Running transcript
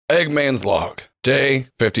Eggman's log, day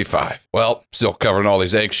 55. Well, still covering all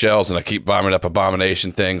these eggshells and I keep vomiting up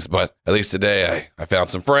abomination things, but at least today I found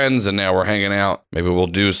some friends and now we're hanging out. Maybe we'll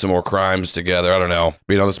do some more crimes together. I don't know.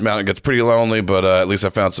 Being on this mountain gets pretty lonely, but at least I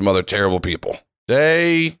found some other terrible people.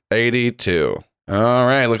 Day 82. All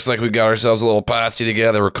right, looks like we got ourselves a little posse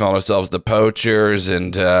together. We're calling ourselves the Poachers,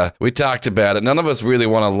 and we talked about it. None of us really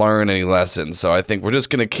want to learn any lessons, so I think we're just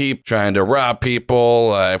going to keep trying to rob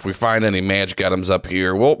people. If we find any magic items up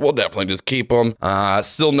here, we'll definitely just keep them.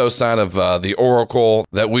 Still no sign of the Oracle.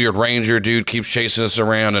 That weird ranger dude keeps chasing us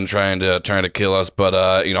around and trying to kill us, but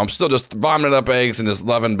I'm still just vomiting up eggs and just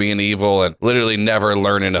loving being evil and literally never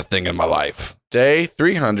learning a thing in my life. Day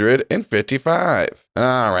 355.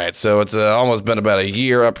 All right, so it's almost been about a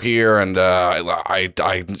year up here, and I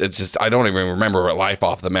don't even remember what life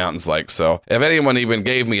off the mountain's like. So if anyone even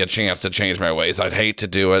gave me a chance to change my ways, I'd hate to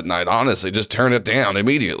do it, and I'd honestly just turn it down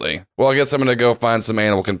immediately. Well, I guess I'm gonna go find some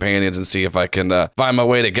animal companions and see if I can find my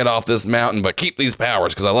way to get off this mountain, but keep these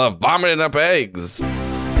powers because I love vomiting up eggs.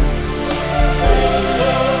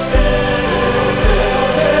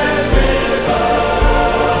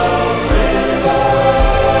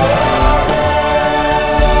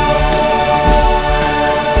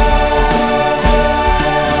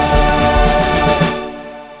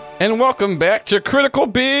 And welcome back to Critical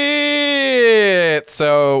Bit.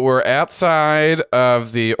 So we're outside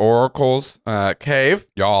of the Oracle's cave.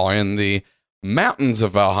 Y'all are in the mountains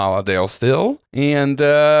of Valhalla Dale still. And,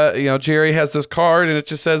 Jerry has this card and it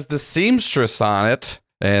just says the seamstress on it.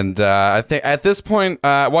 And I think at this point,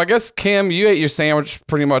 I guess, Kim, you ate your sandwich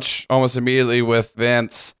pretty much almost immediately with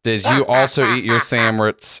Vince. Did you also eat your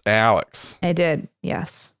sandwich, Alex? I did,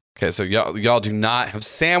 yes. Okay, so y'all do not have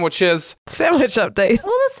sandwiches. Sandwich update.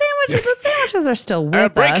 Well, the sandwiches are still with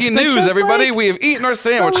us. Breaking news, everybody. We have eaten our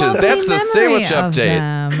sandwiches. That's the sandwich update.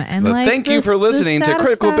 And thank you for listening to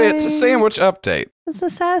Critical Bits Sandwich Update. It's a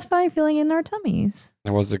satisfying feeling in our tummies.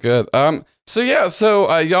 That was good. So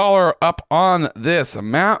y'all are up on this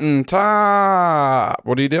mountain top.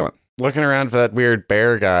 What are you doing? Looking around for that weird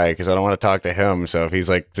bear guy because I don't want to talk to him. So if he's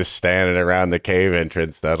like just standing around the cave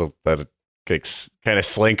entrance, that'll kind of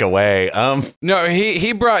slink away. No,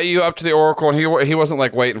 he brought you up to the Oracle and he wasn't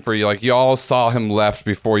like waiting for you. Like y'all saw him left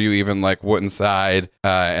before you even like went inside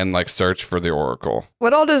and like searched for the Oracle.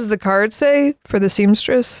 What all does the card say for the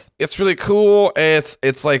seamstress? It's really cool.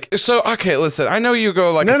 It's like, so okay, listen, I know you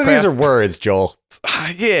go like none of these are words, Joel.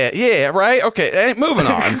 Yeah, right? Okay, moving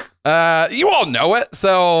on. You all know it.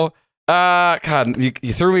 So God, you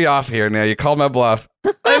threw me off here now. You called my bluff.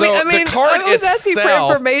 I mean, the card I was asking for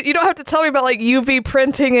itself, information. You don't have to tell me about like UV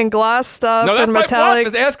printing and glass stuff no, that's and my metallic.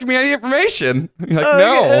 bluff, is asking me any information. You're like,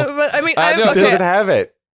 no. no. But I mean, no, it doesn't have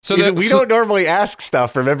it. So we don't normally ask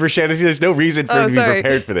stuff. Remember, Shannon, there's no reason for him to be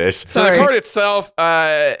prepared for this. So the card itself,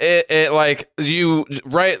 it like you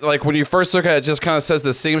right, like when you first look at it, it just kind of says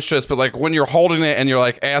the seamstress, but like when you're holding it and you're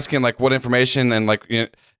like asking like what information and like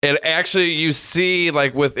it actually you see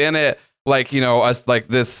like within it. Like, us like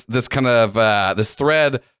this kind of this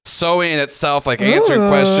thread sewing itself, like answering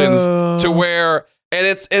questions to where,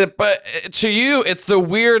 and but to you, it's the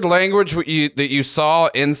weird language that you saw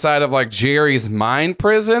inside of like Jerry's mind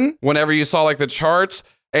prison. Whenever you saw like the charts,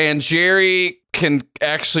 and Jerry can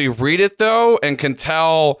actually read it though, and can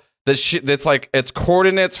tell that's like it's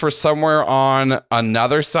coordinates for somewhere on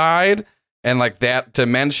another side. And like that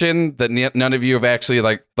dimension that none of you have actually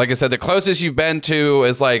like I said, the closest you've been to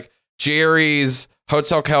is like Jerry's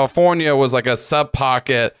Hotel California was like a sub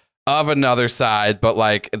pocket of another side, but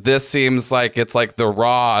like this seems like it's like the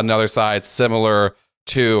raw another side, similar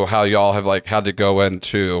to how y'all have like had to go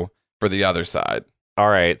into for the other side. All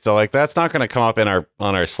right, so like that's not going to come up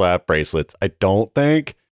on our slap bracelets, I don't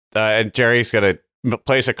think. And Jerry's going to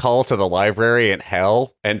place a call to the library in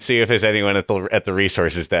hell and see if there's anyone at the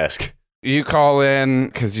resources desk. You call in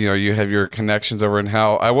because, you have your connections over in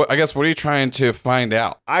hell. I guess, what are you trying to find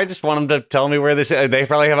out? I just want them to tell me where this is. They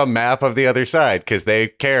probably have a map of the other side because they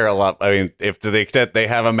care a lot. I mean, if to the extent they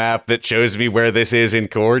have a map that shows me where this is in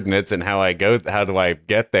coordinates and how do I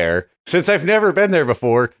get there? Since I've never been there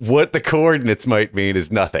before, what the coordinates might mean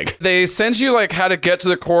is nothing. They send you like how to get to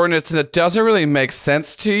the coordinates, and it doesn't really make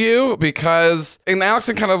sense to you because, and Alex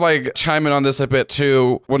can kind of like chime in on this a bit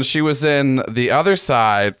too. When she was in the other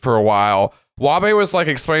side for a while, Wabe was like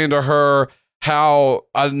explaining to her how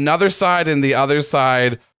another side and the other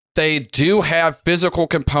side, they do have physical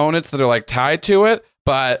components that are like tied to it,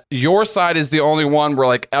 but your side is the only one where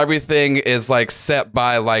like everything is like set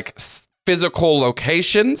by like physical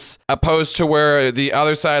locations, opposed to where the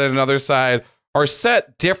other side and another side are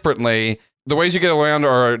set differently. the ways you get around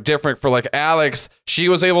are different. For like Alex, she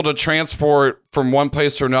was able to transport from one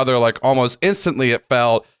place to another like almost instantly, it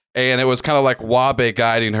felt. And it was kind of like Wabe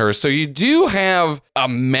guiding her. So you do have a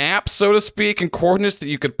map, so to speak, and coordinates that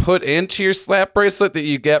you could put into your slap bracelet that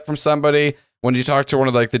you get from somebody when you talk to one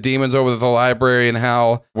of like the demons over at the library, and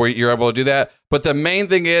how where you're able to do that. But the main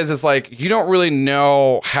thing is like you don't really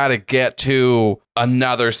know how to get to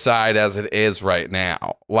another side as it is right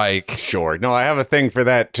now. Like, Sure. No, I have a thing for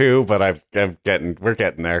that too, but we're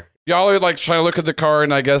getting there. y'all are like trying to look at the car,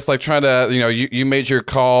 and I guess like trying to, you made your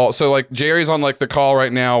call. So like Jerry's on like the call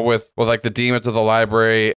right now with like the demons of the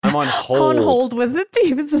library. I'm on hold. On hold with the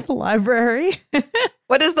demons of the library.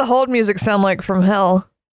 What does the hold music sound like from hell?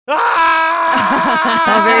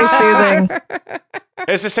 Ah! Very soothing.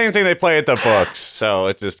 It's the same thing they play at the books, so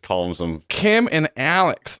it just calms them. Kim and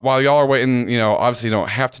Alex, while y'all are waiting, obviously you don't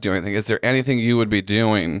have to do anything. Is there anything you would be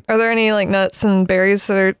doing? Are there any like nuts and berries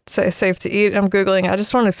that are safe to eat? I'm Googling. I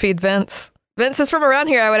just want to feed Vince. Vince is from around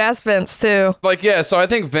here. I would ask Vince too. Like, yeah, so I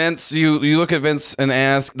think Vince, you look at Vince and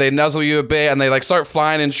ask, they nuzzle you a bit, and they like start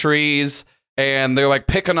flying in trees. And they're like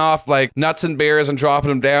picking off like nuts and berries and dropping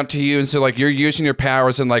them down to you. And so like you're using your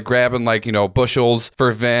powers and like grabbing like, bushels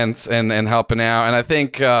for Vince and helping out. And I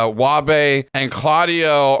think Wabe and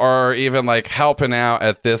Claudio are even like helping out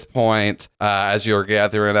at this point as you're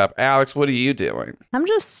gathering up. Alex, what are you doing? I'm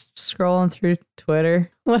just scrolling through Twitter,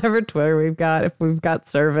 whatever Twitter we've got, if we've got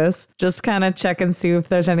service. Just kind of check and see if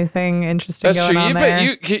there's anything interesting going on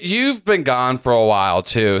there. You've been gone for a while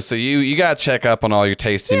too. So you got to check up on all your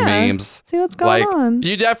tasty memes. See what's going on.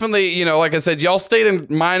 You definitely, like I said, y'all stayed in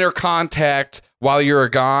minor contact while you were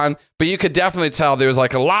gone, but you could definitely tell there was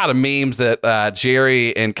like a lot of memes that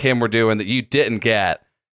Jerry and Kim were doing that you didn't get.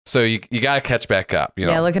 So you got to catch back up.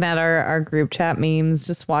 Yeah, looking at our group chat memes,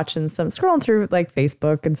 just watching scrolling through like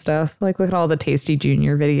Facebook and stuff. Like look at all the Tasty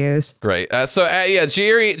Junior videos. Great.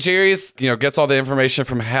 Jerry's, gets all the information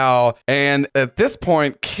from Hal. And at this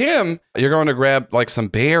point, Kim, you're going to grab like some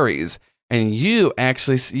berries. And you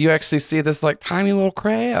actually see this like tiny little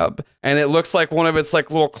crab. And it looks like one of its like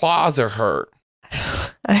little claws are hurt.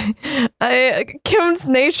 Kim's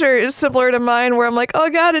nature is similar to mine, where I'm like, oh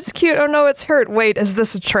god, it's cute. Oh no, it's hurt. Wait, is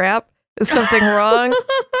this a trap? Is something wrong?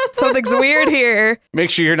 Something's weird here. Make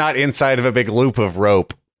sure you're not inside of a big loop of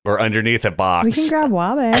rope or underneath a box. We can grab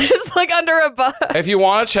Wabe. It's like under a bus. If you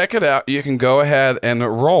want to check it out, you can go ahead and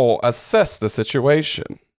assess the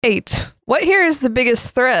situation. 8. What here is the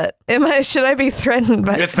biggest threat? Should I be threatened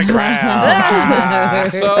by? It's the crab.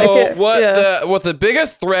 So what the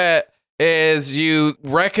biggest threat is, you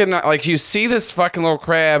recognize, like you see this fucking little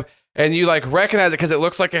crab and you like recognize it because it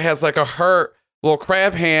looks like it has like a hurt little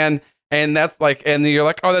crab hand, and that's like, and you're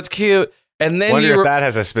like, oh, that's cute. And then wonder if that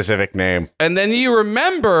has a specific name. And then you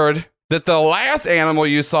remembered that the last animal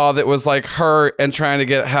you saw that was like hurt and trying to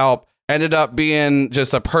get help ended up being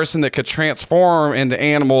just a person that could transform into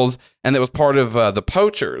animals, and that was part of the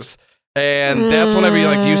poachers. And that's whenever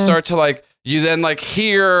you start to you then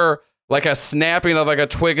hear like a snapping of like a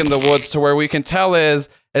twig in the woods, to where we can tell is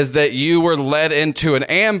that you were led into an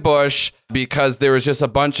ambush because there was just a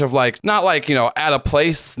bunch of not out of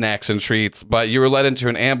place snacks and treats, but you were led into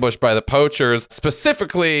an ambush by the poachers,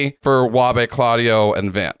 specifically for Wabe, Claudio,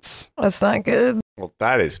 and Vince. That's not good. Well,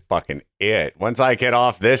 that is fucking it. Once I get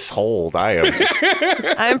off this hold, I am...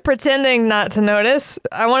 I'm pretending not to notice.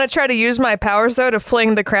 I want to try to use my powers, though, to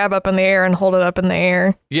fling the crab up in the air and hold it up in the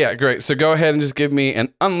air. Yeah, great. So go ahead and just give me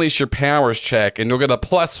an Unleash Your Powers check, and you'll get a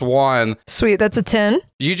 +1. Sweet, that's a 10.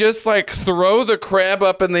 You just throw the crab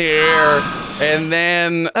up in the air, and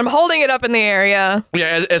then... I'm holding it up in the air, yeah.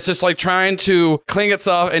 Yeah, it's just trying to cling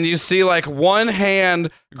itself, and you see one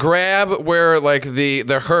hand grab where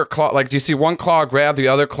the hurt claw, you see one claw grab the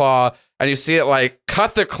other claw, and you see it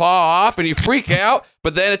cut the claw off, and you freak out,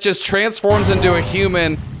 but then it just transforms into a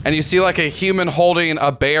human, and you see a human holding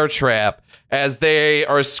a bear trap as they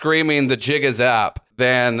are screaming, "The jig is up."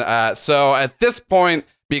 Then, so at this point,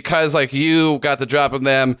 because you got the drop of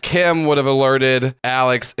them, Kim would have alerted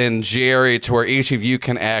Alex and Jerry to where each of you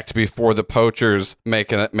can act before the poachers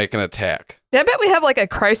make an attack. Yeah, I bet we have a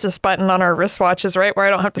crisis button on our wristwatches, right? Where I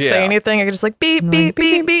don't have to say anything. I can just beep, beep,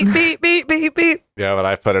 beep, beep, beep, beep, beep, beep. Yeah, but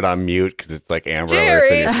I put it on mute because it's Amber Jerry.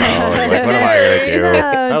 Alerts in your phone. What am I going to do? No,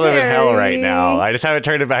 I live in hell Jerry. right now. I just haven't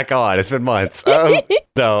turned it back on. It's been months. Okay,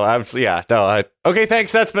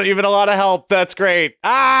 thanks. You've been a lot of help. That's great.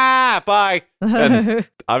 Bye. And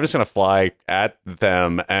I'm just going to fly at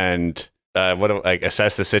them and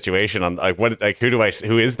assess the situation on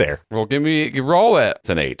who is there? Well, roll it. It's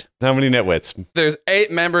an 8. How many nitwits? There's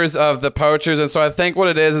 8 members of the poachers, and so I think what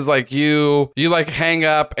it is like you like hang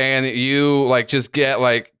up and you like just get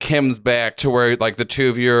like Kim's back to where like the two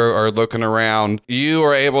of you are looking around. You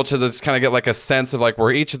are able to just kind of get like a sense of like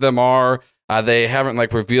where each of them are. They haven't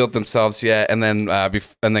like revealed themselves yet, and then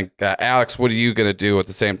Alex, what are you gonna do at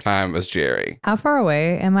the same time as Jerry? How far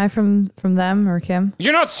away am I from them or Kim?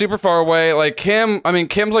 You're not super far away. Like Kim's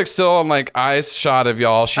like still on like eyes shot of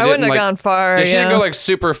y'all. I wouldn't have gone far. Yeah, she didn't go like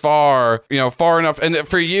super far, far enough. And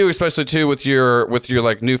for you, especially too, with your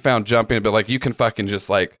like newfound jumping, but like you can fucking just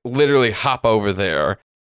like literally hop over there.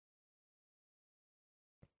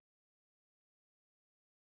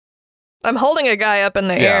 I'm holding a guy up in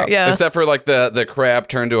the air. Yeah. Except for like the crab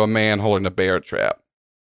turned to a man holding a bear trap.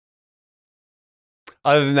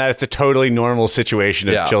 Other than that, it's a totally normal situation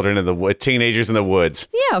of children in the wood, teenagers in the woods.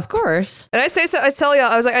 Yeah, of course. And I tell you,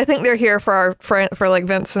 I was like, I think they're here for our friend, for like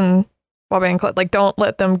Vince and Bobby and Clint. Like, don't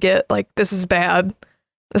let them get like, this is bad.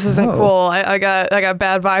 This isn't cool. I got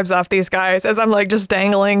bad vibes off these guys as I'm like just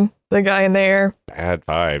dangling the guy in the air. Bad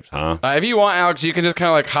vibes, huh? If you want, Alex, you can just kind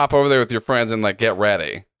of like hop over there with your friends and like get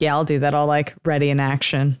ready. Yeah, I'll do that. I'll like ready in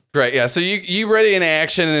action. Great, yeah. So you ready in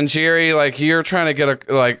action, and Jerry, like you're trying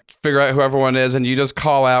to figure out who everyone is, and you just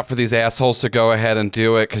call out for these assholes to go ahead and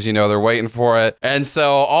do it because they're waiting for it. And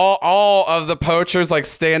so all of the poachers like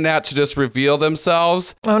stand out to just reveal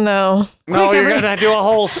themselves. Oh no! No, you're gonna do a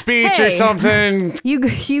whole speech or something.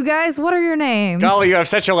 You guys, what are your names? Golly, you have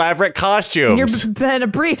such elaborate costumes. You've been a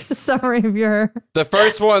brief summary of your. The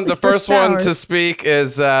first one to speak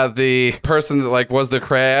is the person that like was the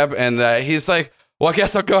crab, and he's like, well, I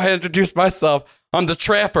guess I'll go ahead and introduce myself. I'm the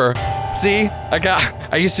trapper. See,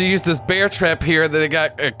 I used to use this bear trap here that it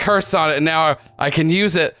got a curse on it, and now I can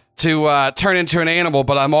use it to turn into an animal.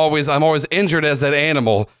 But I'm always injured as that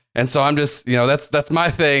animal, and so I'm just that's my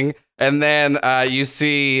thing. And then you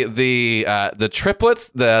see the triplets,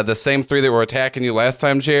 the same 3 that were attacking you last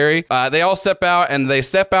time, Jerry. They all step out and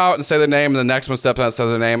say their name, and the next one steps out and says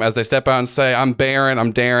their name. As they step out and say, I'm Baron,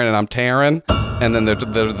 I'm Darren, and I'm Taryn. And then they're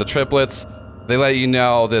the triplets. They let you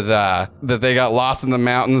know that they got lost in the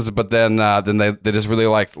mountains, but then they just really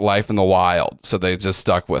liked life in the wild, so they just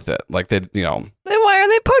stuck with it. Like Then why are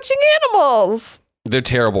they poaching animals? They're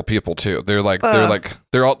terrible people too. They're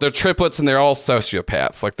triplets and they're all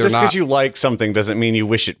sociopaths. Like they're just because you like something doesn't mean you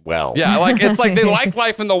wish it well. Yeah, like it's like they like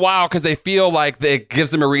life in the wild because they feel like it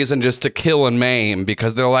gives them a reason just to kill and maim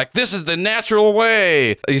because they're like, this is the natural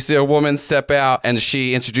way. You see a woman step out and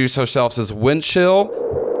she introduced herself as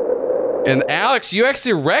Windchill. And Alex, you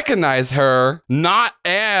actually recognize her not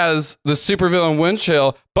as the supervillain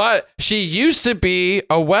Windchill, but she used to be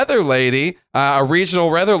a weather lady, a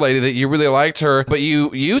regional weather lady that you really liked her, but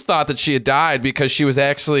you thought that she had died because she was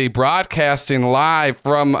actually broadcasting live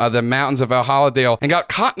from the mountains of Valhalladale and got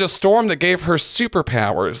caught in a storm that gave her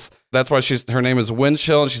superpowers. That's why her name is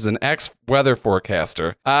Windchill, and she's an ex-weather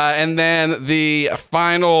forecaster. And then the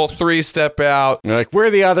final 3 step out. You're like, where are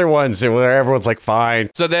the other ones? And where everyone's like, fine.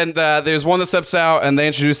 So then there's one that steps out, and they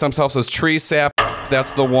introduce themselves as Tree Sap.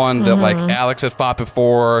 That's the one that like Alex had fought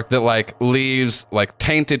before that like leaves like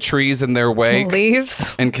tainted trees in their wake.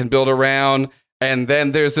 Leaves. And can build around. And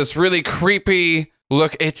then there's this really creepy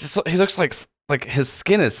look. He looks like his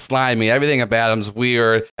skin is slimy. Everything about him's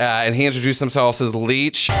weird. And he introduced himself as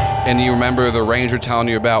Leech. And you remember the ranger telling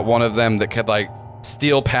you about one of them that could like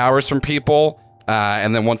steal powers from people.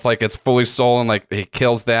 And then once like it's fully stolen, like he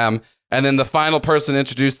kills them. And then the final person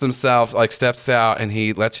introduced himself, like steps out and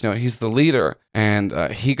he lets you know he's the leader.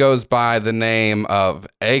 And he goes by the name of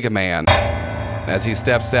Eggman. As he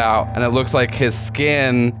steps out, and it looks like his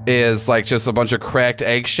skin is like just a bunch of cracked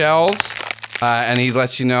eggshells. And he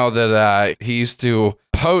lets you know that he used to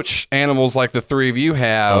poach animals like the 3 of you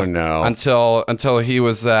have. Oh no! Until he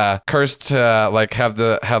was cursed to like have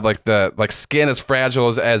the skin as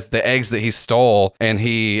fragile as the eggs that he stole, and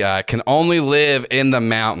he can only live in the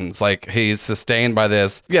mountains. Like he's sustained by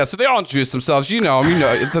this. Yeah. So they all introduce themselves. You know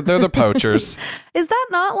them. They're the poachers. Is that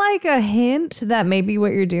not like a hint that maybe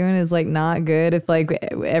what you're doing is like not good? If like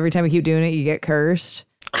every time you keep doing it, you get cursed.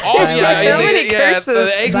 Oh yeah, the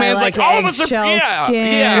Eggman's like all of us are skin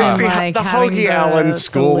It's the Hoagie Allen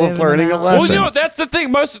School of Learning a Lesson. Well, that's the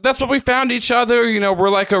thing. That's what we found each other. We're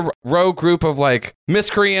like a rogue group of like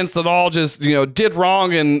miscreants that all just did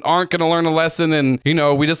wrong and aren't going to learn a lesson, and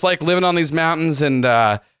we just like living on these mountains and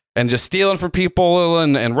just stealing from people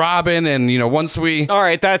and robbing, and once we. All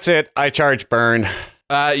right, that's it. I charge burn.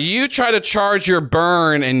 You try to charge your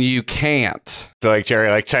burn and you can't. So like Jerry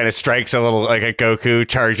like China strikes a little like a Goku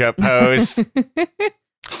charge up pose.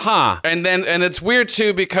 Huh. And it's weird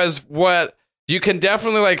too, because what you can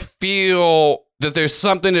definitely like feel that there's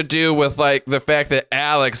something to do with like the fact that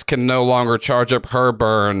Alex can no longer charge up her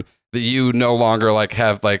burn, that you no longer like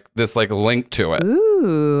have like this like link to it.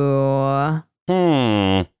 Ooh.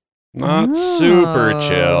 Not super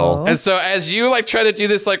chill. And so as you like try to do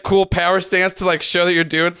this like cool power stance to like show that you're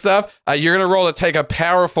doing stuff, you're going to roll to take a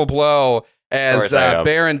powerful blow as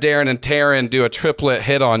Baron, Darren, and Taryn do a triplet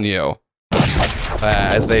hit on you.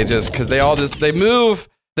 As they move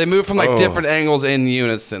from like different angles in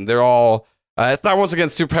unison. They're all, it's not once again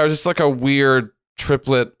superpowers, just like a weird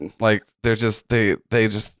triplet. Like they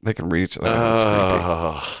can reach.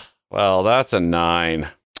 Well, that's a 9.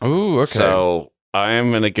 Ooh, okay. So I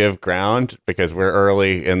am going to give ground because we're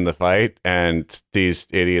early in the fight and these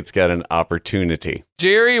idiots get an opportunity.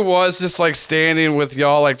 Jerry was just like standing with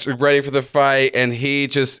y'all like ready for the fight, and he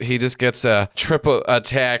just gets a triple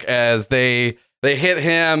attack as they hit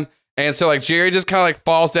him. And so like Jerry just kind of like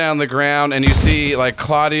falls down on the ground, and you see like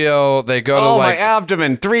Claudio, they go to like my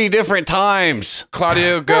abdomen 3 different times.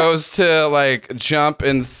 Claudio goes to like jump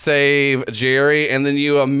and save Jerry, and then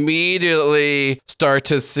you immediately start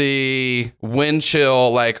to see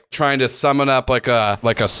Windchill like trying to summon up like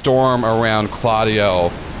a storm around Claudio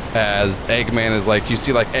as Eggman is like, you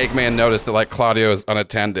see like Eggman notice that like Claudio is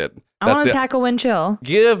unattended. I want to tackle Windchill.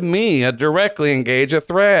 Give me a directly engage a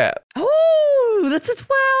threat. Ooh, that's a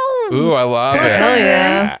 12. Ooh, I love it. Hell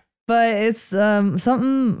yeah. But it's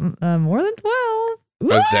something more than 12.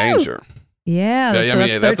 That's danger. Yeah, I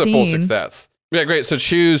mean, that's a full success. Yeah, great. So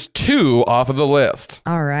choose 2 off of the list.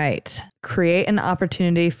 All right. Create an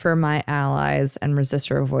opportunity for my allies and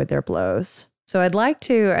resist or avoid their blows. So I'd like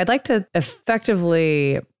to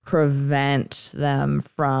effectively prevent them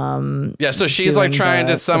from. Yeah, so she's like trying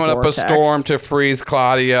to summon up a storm to freeze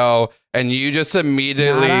Claudio, and you just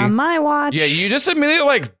immediately. Not on my watch. Yeah, you just immediately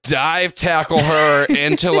like dive tackle her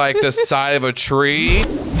into like the side of a tree.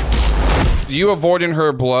 You avoiding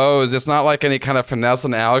her blows. It's not like any kind of finesse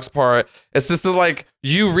on Alex's part. It's just that like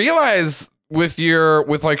you realize with your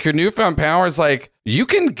newfound powers, like you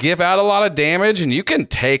can give out a lot of damage and you can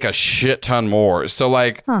take a shit ton more. So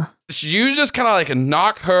like you just kind of like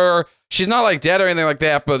knock her. She's not like dead or anything like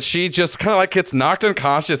that, but she just kind of like gets knocked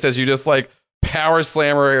unconscious as you just like power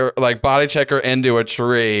slam her, like body check her into a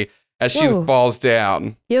tree as she falls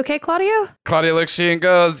down. You okay, Claudio? Claudio looks at you and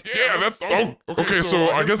goes, yeah, that's okay. So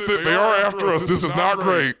I guess they are after us. This is not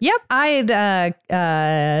great. Yep, I'd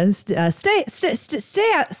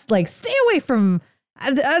stay away from.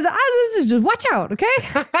 Just watch out, okay?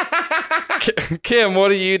 Kim, what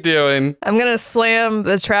are you doing? I'm gonna slam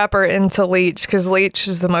the trapper into Leech because Leech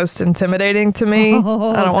is the most intimidating to me. I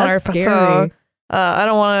don't want her. So I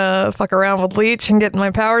don't want to fuck around with Leech and get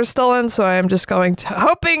my powers stolen. So I'm just going to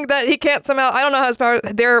hoping that he can't somehow. I don't know how his powers.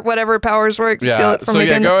 Their whatever powers work. Steal it from me.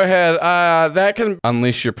 So go ahead. That can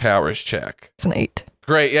unleash your powers check. It's an 8.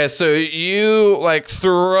 Great. Yeah. So you like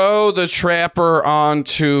throw the trapper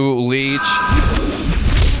onto Leech.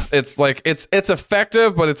 It's like it's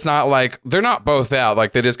effective, but it's not like they're not both out.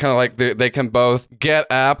 Like they just kind of like they can both get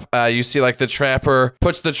up. You see like the trapper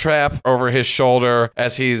puts the trap over his shoulder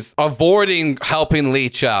as he's avoiding helping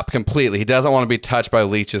Leech up completely. He doesn't want to be touched by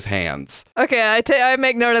Leech's hands. Okay, I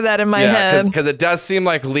make note of that in my head because it does seem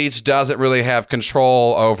like Leech doesn't really have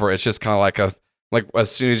control over it. It's just kind of like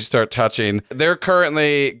as soon as you start touching, they're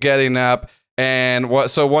currently getting up. And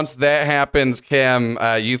so once that happens, Kim,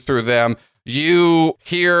 you threw them. You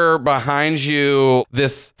hear behind you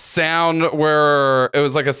this sound where it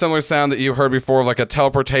was like a similar sound that you heard before, like a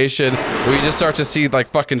teleportation, where you just start to see like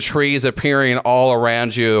fucking trees appearing all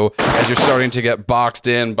around you as you're starting to get boxed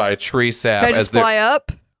in by tree sap. Can I just fly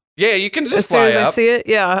up? Yeah, you can just fly up. As soon as I see it,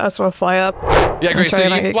 yeah, I just want to fly up. Yeah, great. So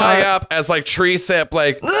you fly up as like tree sap,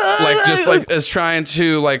 like is trying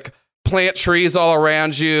to like plant trees all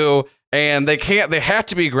around you. And they have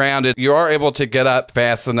to be grounded. You are able to get up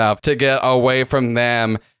fast enough to get away from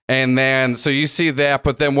them. And then, so you see that,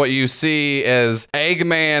 but then what you see is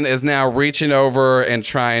Eggman is now reaching over and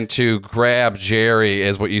trying to grab Jerry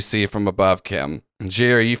is what you see from above, Kim. And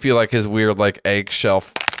Jerry, you feel like his weird, like eggshell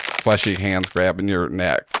fleshy hands grabbing your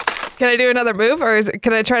neck. Can I do another move or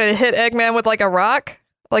can I try to hit Eggman with like a rock?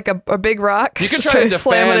 Like a big rock? You can try to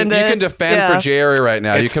defend. You can defend for Jerry right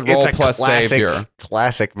now. You can roll plus save here.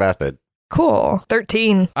 Classic method. Cool.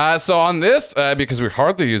 13. So on this, because we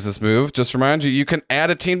hardly use this move, just remind you can add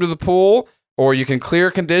a team to the pool, or you can clear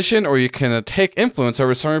a condition, or you can take influence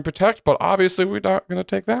over Summon Protect, but obviously we're not going to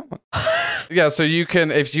take that one. Yeah, so you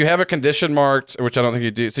can, if you have a condition marked, which I don't think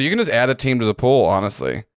you do, so you can just add a team to the pool,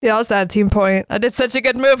 honestly. Yeah, I'll just add team point. I did such a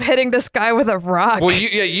good move hitting this guy with a rock. Well,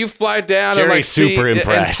 you fly down Jerry's and like super see, impressed.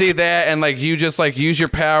 and see that, and like you just like use your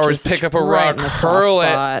powers, Just pick up a right rock, in the soft hurl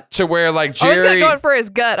spot. it to where like I was Jerry. going for his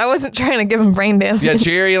gut. I wasn't trying to give him brain damage. Yeah,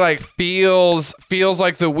 Jerry like feels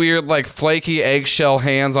like the weird like flaky eggshell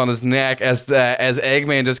hands on his neck as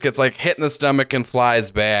Eggman just gets like hit in the stomach and flies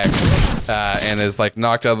back. And is like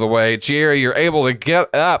knocked out of the way. Jerry, you're able to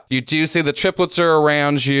get up. You do see the triplets are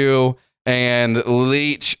around you, and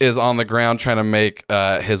Leech is on the ground trying to make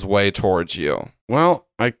his way towards you. Well,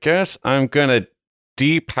 I guess I'm gonna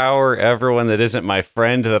depower everyone that isn't my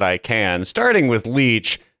friend that I can, starting with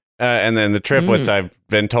Leech, and then the triplets I've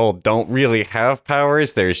been told don't really have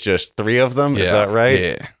powers. There's just 3 of them. Is that right?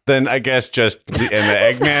 Yeah. Then I guess and the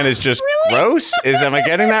Eggman is just gross. Am I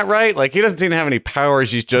getting that right? Like, he doesn't seem to have any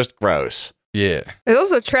powers. He's just gross. Yeah. There's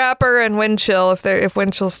also Trapper and Windchill if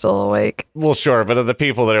Windchill's still awake. Well, sure, but of the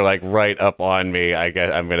people that are like right up on me, I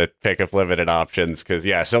guess I'm gonna pick up limited options because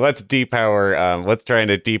so let's depower. Let's try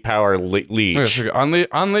to depower Leech.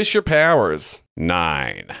 Unleash your powers.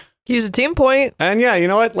 9. Use a team point. And you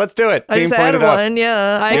know what? Let's do it. I just added one.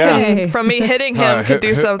 Yeah, I can from me hitting him could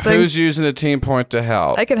do something. Who's using a team point to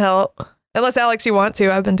help? I can help. Unless Alex, you want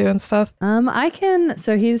to. I've been doing stuff. I can.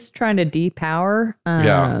 So he's trying to depower.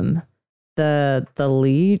 The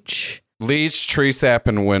Leech. Leech, Tree Sap,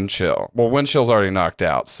 and Windchill. Well, Windchill's already knocked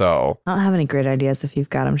out, so. I don't have any great ideas if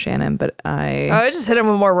you've got him, Shannon, but I just hit him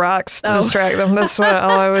with more rocks to distract them. That's all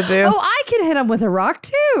I would do. Oh, I can hit him with a rock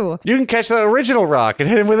too. You can catch the original rock and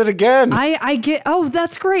hit him with it again. I get. Oh,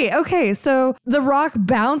 that's great. Okay, so the rock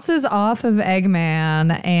bounces off of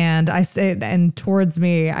Eggman, and I say, and towards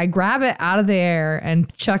me, I grab it out of the air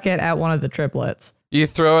and chuck it at one of the triplets. You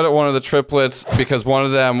throw it at one of the triplets because one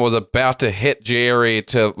of them was about to hit Jerry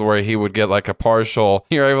to where he would get like a partial.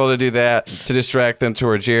 You're able to do that to distract them to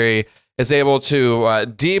where Jerry is able to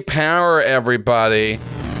depower everybody.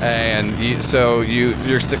 And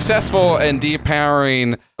you're successful in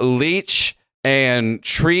depowering Leech and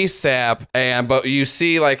Tree Sap, but you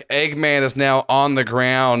see like Eggman is now on the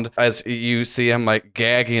ground as you see him like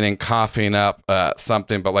gagging and coughing up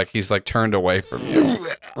something, but like he's like turned away from you.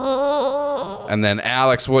 And then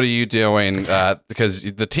Alex, what are you doing? Because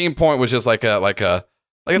the team point was just like a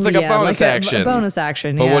bonus action. A bonus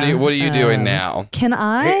action. But what are you doing now? Can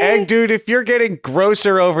I? Hey, Egg dude, if you're getting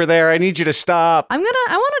grosser over there, I need you to stop. I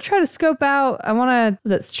want to try to scope out. I want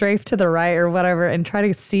to strafe to the right or whatever and try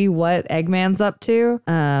to see what Eggman's up to.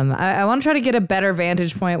 I want to try to get a better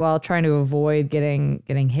vantage point while trying to avoid getting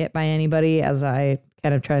hit by anybody as I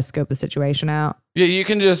kind of try to scope the situation out. Yeah, you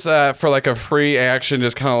can just, for like a free action,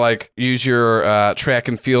 just kind of like use your track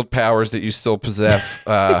and field powers that you still possess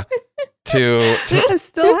to I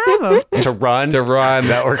still have them. To run? Is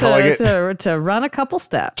that what we're calling it? To run a couple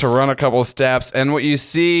steps. To run a couple steps. And what you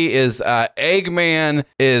see is Eggman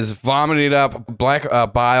is vomiting up black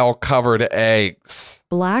bile-covered eggs.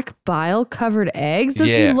 Black bile-covered eggs? Does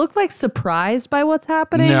he Yeah. look like surprised by what's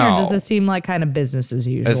happening? No. Or does it seem like kind of business as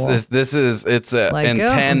usual? It's like,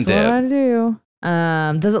 intended. That's what I do.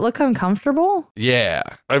 Does it look uncomfortable? Yeah.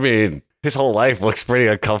 I mean, his whole life looks pretty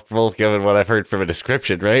uncomfortable given what I've heard from a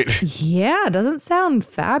description, right? Yeah, doesn't sound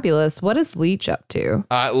fabulous. What is Leech up to?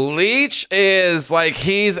 Leech is like,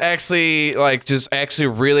 he's actually like just actually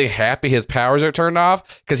really happy his powers are turned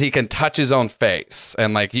off because he can touch his own face.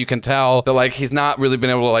 And like you can tell that like he's not really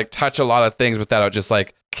been able to like touch a lot of things without just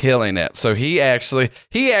like killing it. So he actually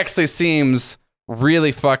seems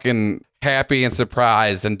really fucking happy and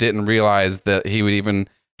surprised and didn't realize that he would even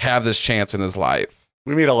have this chance in his life.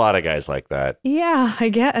 We meet a lot of guys like that. Yeah, I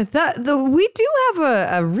get that. We do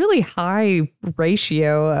have a really high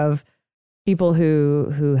ratio of people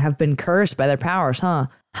who have been cursed by their powers, huh?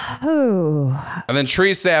 Oh. And then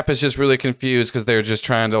Tree Sap is just really confused because they're just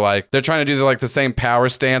trying to do like the same power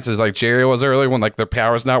stance as like Jerry was earlier when like their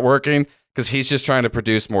power's not working because he's just trying to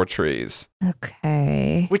produce more trees.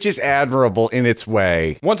 Okay. Which is admirable in its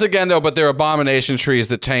way. Once again, though, but they're abomination trees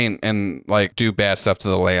that taint and like do bad stuff to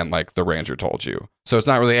the land, like the ranger told you. So it's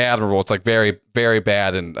not really admirable. It's like very, very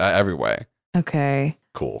bad in every way. Okay.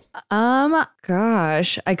 Cool.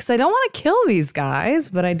 Gosh, because I don't want to kill these guys,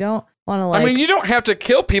 but I don't want to like. I mean, you don't have to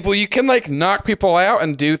kill people. You can like knock people out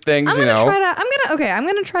and do things. I'm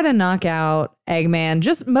gonna try to knock out Eggman,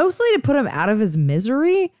 just mostly to put him out of his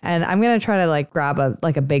misery, and I'm gonna try to like grab a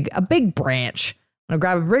big branch. I'm gonna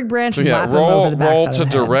grab a big branch and whap him over the backside roll of to the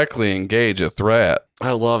head. directly engage a threat.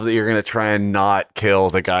 I love that you're going to try and not kill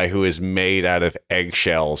the guy who is made out of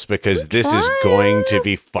eggshells because this is going to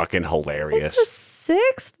be fucking hilarious. It's a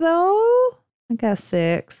 6 though. I got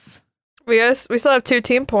 6. We still have 2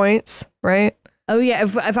 team points, right? Oh yeah,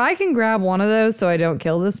 if I can grab one of those so I don't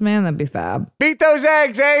kill this man, that'd be fab. Beat those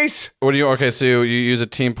eggs, Ace! What do you? Okay, so you use a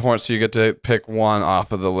team point, so you get to pick one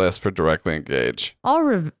off of the list for directly engage. I'll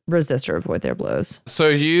resist or avoid their blows. So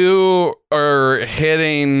you are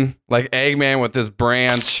hitting like Eggman with this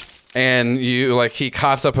branch, and you like he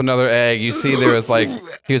coughs up another egg. You see there was like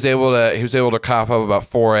he was able to cough up about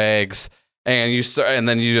 4 eggs, and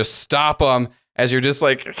then you just stop him. As you're just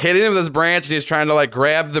like hitting him with this branch and he's trying to like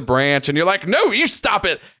grab the branch and you're like, no, you stop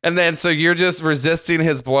it. And then so you're just resisting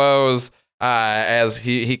his blows as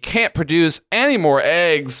he can't produce any more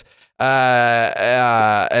eggs.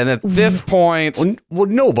 And at this point, well,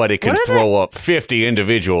 nobody can throw up 50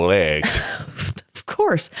 individual eggs. Of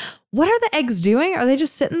course. What are the eggs doing? Are they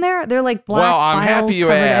just sitting there? They're like black. Well, I'm happy you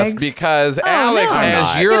asked eggs? because Alex, no.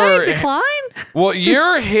 as Can you're I decline? well,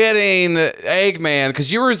 you're hitting Eggman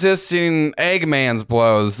because you're resisting Eggman's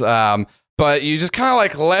blows, but you just kind of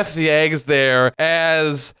like left the eggs there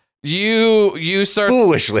as you start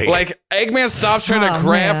foolishly. Like Eggman stops trying to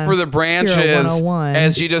grab for the branches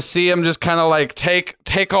as you just see him just kind of like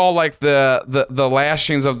take all like the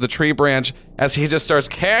lashings of the tree branch as he just starts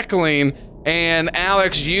cackling. And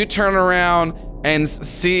Alex, you turn around and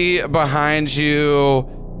see behind you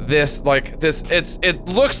it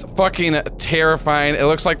looks fucking terrifying. It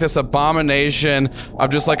looks like this abomination of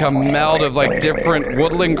just like a meld of like different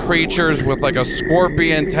woodland creatures with like a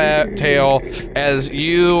scorpion tail as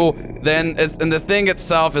you then, and the thing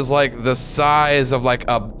itself is like the size of like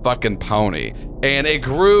a fucking pony. And it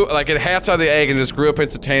grew, like it hatched out of the egg and just grew up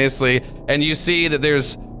instantaneously. And you see that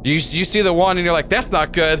there's, you see the one and you're like, that's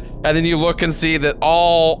not good. And then you look and see that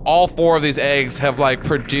all 4 of these eggs have like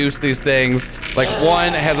produced these things. Like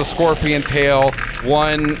one has a scorpion tail,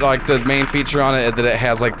 one like the main feature on it that it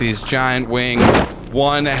has like these giant wings.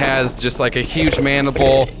 One has just like a huge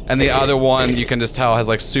mandible, and the other one you can just tell has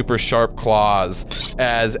like super sharp claws.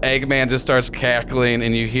 As Eggman just starts cackling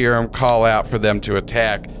and you hear him call out for them to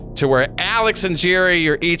attack, to where Alex and Jerry,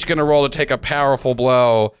 you're each gonna roll to take a powerful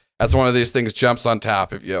blow as one of these things jumps on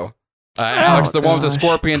top of you. Alex, the one with the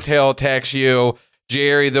scorpion tail, attacks you.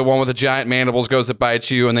 Jerry, the one with the giant mandibles, goes to bite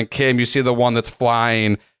you. And then Kim, you see the one that's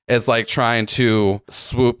flying is like trying to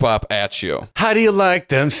swoop up at you. How do you like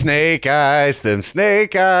them snake eyes? Them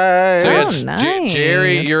snake eyes. So nice.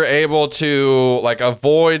 Jerry, you're able to like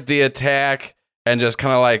avoid the attack and just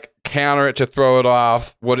kind of like counter it to throw it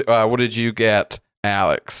off. What did you get,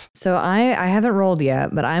 Alex? So I haven't rolled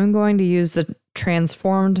yet, but I'm going to use the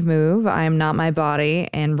transformed move. I am not my body,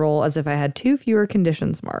 and roll as if I had 2 fewer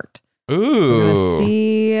conditions marked. Ooh. We're gonna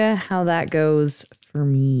see how that goes for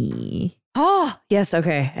me. Oh, yes.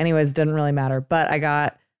 Okay. Anyways, didn't really matter, but I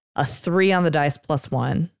got a 3 on the dice plus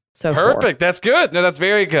 1. So perfect. 4. That's good. No, that's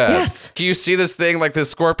very good. Yes. You see this thing like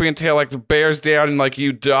this scorpion tail like bears down and like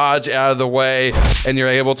you dodge out of the way and you're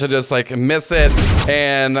able to just like miss it.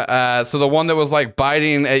 And so the one that was like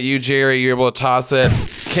biting at you, Jerry, you're able to toss it.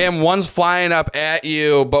 Kim, one's flying up at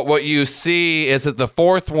you, but what you see is that the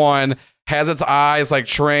 4th one has its eyes like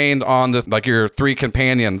trained on the like your 3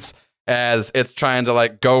 companions as it's trying to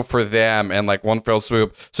like go for them and like one fell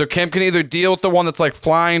swoop. So Kim can either deal with the one that's like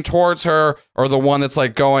flying towards her or the one that's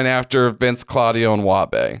like going after Vince, Claudio, and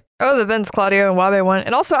Wabe. Oh, the Vince, Claudio, and Wabe one.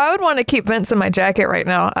 And also, I would want to keep Vince in my jacket right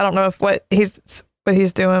now. I don't know if what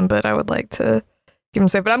he's doing, but I would like to keep him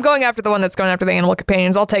safe. But I'm going after the one that's going after the animal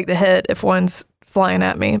companions. I'll take the hit if one's flying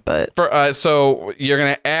at me, but so you're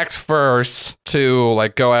gonna act first to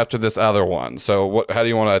like go after this other one. So how do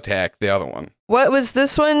you want to attack the other one? What was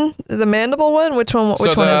this one? The mandible one? Which one is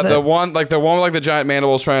it? The one with like the giant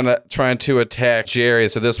mandibles trying to attack Jerry.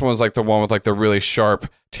 So this one's like the one with like the really sharp,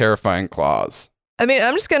 terrifying claws. I mean,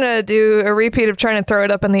 I'm just gonna do a repeat of trying to throw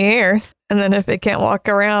it up in the air, and then if it can't walk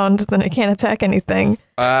around, then it can't attack anything.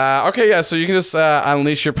 Okay, yeah. So you can just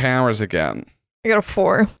unleash your powers again. I got a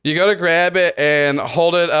 4. You go to grab it and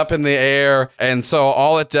hold it up in the air, and so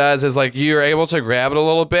all it does is like you're able to grab it a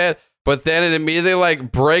little bit, but then it immediately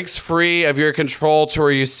like breaks free of your control to where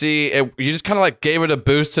you see it. You just kind of like gave it a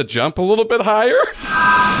boost to jump a little bit higher.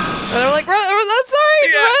 And I'm like,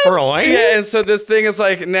 sorry. Yeah, and so this thing is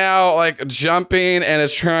like now like jumping and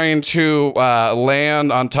it's trying to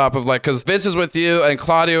land on top of like, because Vince is with you and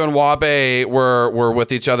Claudio and Wabe were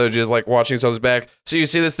with each other just like watching each other's back. So you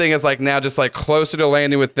see this thing is like now just like closer to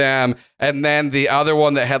landing with them. And then the other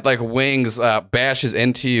one that had like wings bashes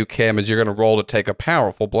into you, Kim, as you're going to roll to take a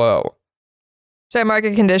powerful blow. Should I mark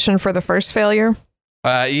a condition for the first failure?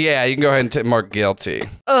 Yeah, you can go ahead and mark guilty.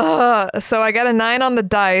 So I got a 9 on the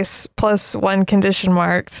dice plus 1 condition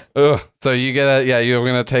marked. Ugh. So you get you're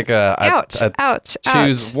going to take ouch.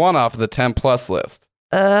 Choose one off of the 10 plus list.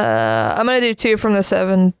 I'm going to do 2 from the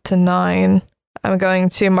 7 to 9. I'm going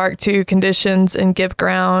to mark 2 conditions and give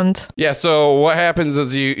ground. Yeah, so what happens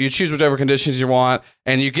is you choose whichever conditions you want,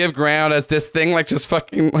 and you give ground as this thing like just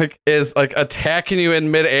fucking like is like attacking you in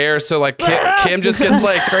midair. So like Kim just gets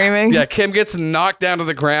like screaming. Yeah, Kim gets knocked down to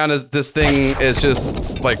the ground as this thing is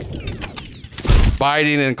just like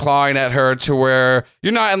biting and clawing at her to where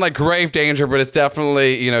you're not in like grave danger, but it's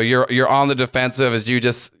definitely, you know, you're on the defensive as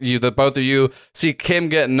the both of you see Kim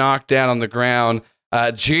get knocked down on the ground.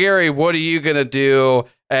 Jerry, what are you gonna do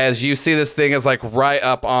as you see this thing is like right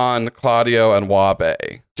up on Claudio and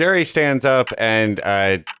Wabe? Jerry stands up and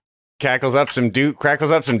crackles up some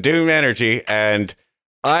doom energy, and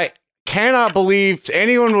I cannot believe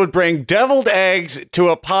anyone would bring deviled eggs to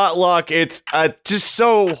a potluck. It's just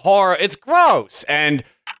so hard. It's gross. And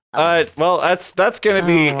well, that's gonna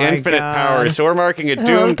be infinite power. So we're marking a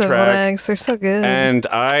doom track. Eggs. They're so good. And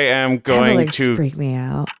I am going to freak me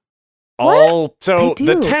out.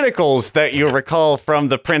 The tentacles that you recall from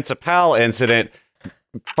the Principal incident,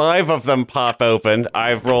 5 of them pop open.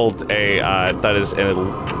 I've rolled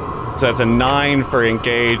that's a 9 for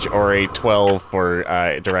engage or a 12 for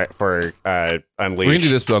unleash. We can do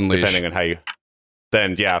this with unleash, depending on how you.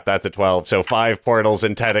 Then yeah, that's a 12. So 5 portals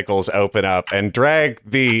and tentacles open up and drag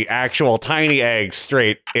the actual tiny eggs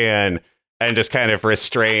straight in and just kind of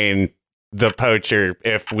restrain the poacher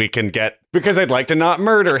if we can get, because I'd like to not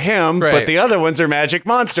murder him, but the other ones are magic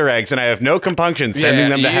monster eggs and I have no compunction sending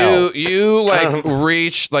them to hell. You like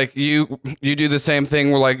reach, like you do the same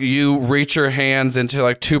thing where like you reach your hands into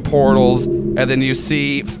like 2 portals and then you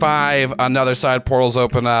see 5 on the other side portals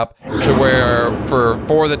open up to where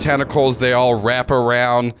for the tentacles, they all wrap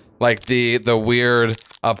around like the weird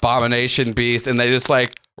abomination beast and they just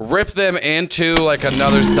like rip them into like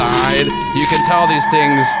another side. You can tell these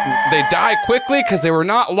things, they die quickly because they were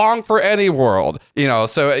not long for any world, you know.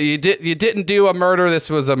 So you didn't do a murder. This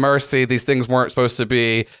was a mercy. These things weren't supposed to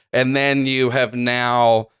be. And then you have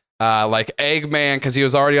now like Eggman, because he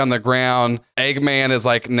was already on the ground. Eggman is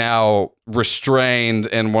like now restrained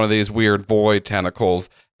in one of these weird void tentacles.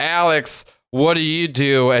 Alex, what do you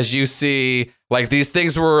do as you see like these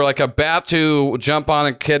things were like about to jump on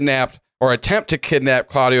and kidnap or attempt to kidnap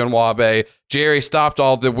Claudio and Wabe? Jerry stopped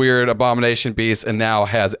all the weird abomination beasts and now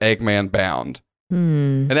has Eggman bound.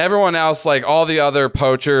 And everyone else, like all the other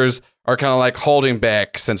poachers, are kind of like holding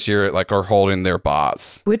back since you're like are holding their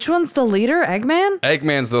boss. Which one's the leader? Eggman?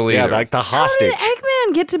 Eggman's the leader. Yeah, like the hostage. How did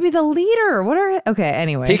Eggman get to be the leader? What are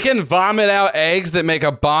anyway. He can vomit out eggs that make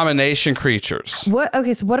abomination creatures. What?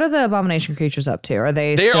 Okay, so what are the abomination creatures up to? Are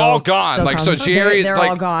they? They're all gone. Like so, Jerry. They're like,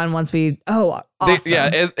 all gone once we. Oh,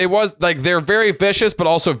 awesome. It was like they're very vicious, but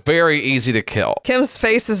also very easy to kill. Kim's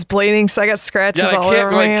face is bleeding, so I got scratches all over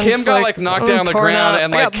me. Like Kim got like knocked down on the ground,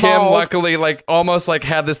 and like Kim luckily like almost like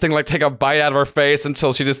had this thing like take a bite out of her face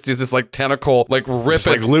until she just does this like tentacle like rip just,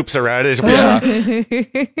 it, like loops around his.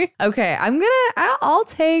 Okay, I'll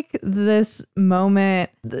take this moment.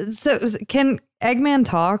 So can Eggman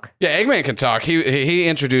talk? Yeah, Eggman can talk. He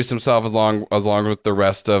introduced himself along with the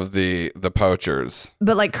rest of the poachers.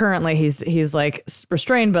 But like currently he's like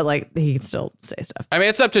restrained, but like he can still say stuff. I mean,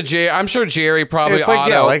 it's up to Jerry. I'm sure Jerry probably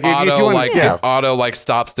auto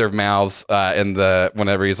stops their mouths in the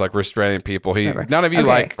whenever he's like restraining people. None of you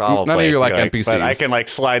like NPCs. But I can like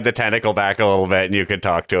slide the tentacle back a little bit and you can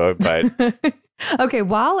talk to him. But okay,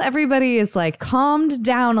 while everybody is like calmed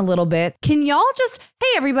down a little bit, can y'all just, hey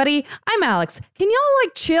everybody, I'm Alex. Can y'all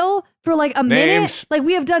like chill for like a minute? Like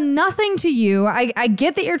we have done nothing to you. I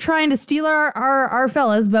get that you're trying to steal our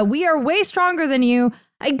fellas, but we are way stronger than you.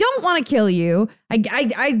 I don't want to kill you.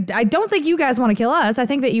 I don't think you guys want to kill us. I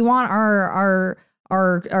think that you want our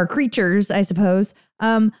creatures, I suppose.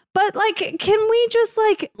 But like, can we just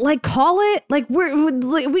like call it? Like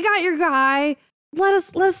we got your guy.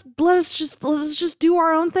 Let's just do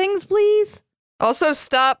our own things, please. Also,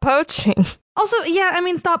 stop poaching. Also, yeah, I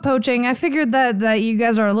mean, stop poaching. I figured that you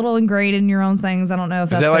guys are a little ingrained in your own things. I don't know if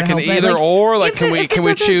that's is that like an either or? Like, can we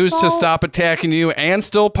choose to stop attacking you and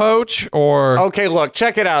still poach? Or okay, look,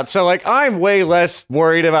 check it out. So, like, I'm way less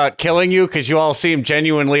worried about killing you because you all seem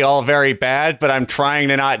genuinely all very bad. But I'm trying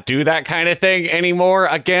to not do that kind of thing anymore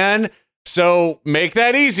again. So make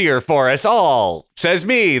that easier for us all, says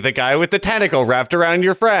me, the guy with the tentacle wrapped around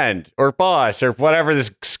your friend or boss or whatever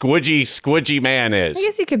this squidgy man is. I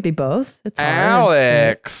guess you could be both. It's hard.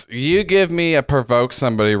 Alex, you give me a provoke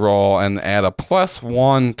somebody roll and add a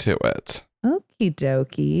 +1 to it. Okie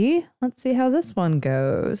dokie. Let's see how this one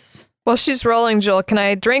goes. While she's rolling, Joel, can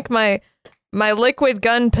I drink my liquid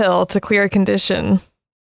gun pill to clear a condition?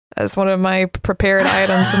 as one of my prepared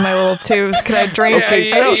items in my little tubes. Can I drink? Yeah,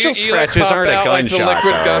 Facial you like scratches pop aren't a out like the gunshot,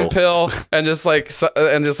 liquid though. gun pill and just like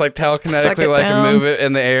telekinetically like down. move it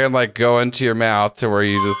in the air and like go into your mouth to where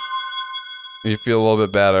you feel a little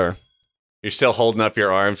bit better. You're still holding up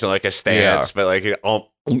your arms in like a stance, but like I'm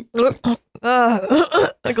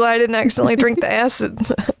glad I didn't accidentally drink the acid.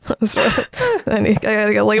 So, I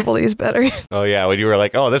gotta label these better. oh yeah, when you were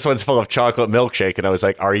like, oh, this one's full of chocolate milkshake, and I was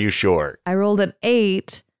like, are you sure? I rolled an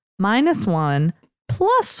 8, -1,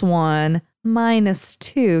 +1,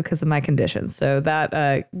 -2 because of my conditions. So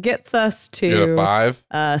that gets us You to got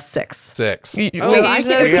 5, 6. 6. Wait, So I you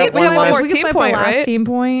can- we have one one last- more we can team swipe our point, last right? team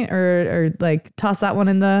point, or like toss that one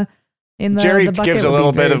in the Jerry the bucket gives a would be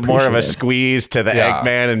little bit very of more of a appreciative. squeeze to the Yeah.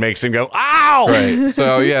 Eggman and makes him go, ow! Right.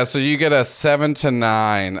 So you get a 7 to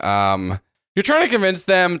 9. You're trying to convince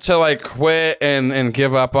them to like quit and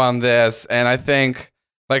give up on this, and I think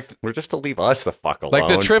like We're just to leave us the fuck alone. like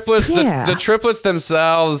the triplets, Yeah. the triplets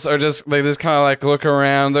themselves are just like this kind of like look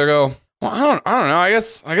around. They go, well, I don't know. I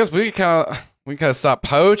guess we kind of stop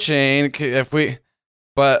poaching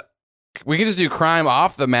but we can just do crime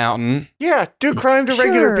off the mountain. Yeah, do crime to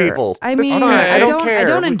regular Sure. people. I That's mean, fine. Okay. I don't don't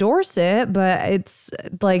care. endorse it, but it's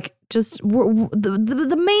like just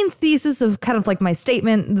the main thesis of kind of like my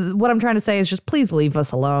statement. What I'm trying to say is just please leave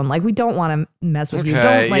us alone. Like we don't want to mess with you.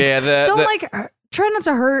 Okay, Don't like yeah, try not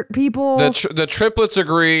to hurt people. The triplets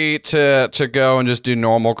agree to go and just do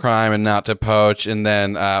normal crime and not to poach, and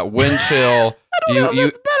then Windchill,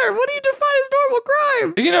 That's better. What do you define as normal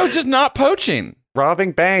crime? just not poaching.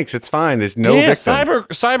 Robbing banks, it's fine. There's no victim.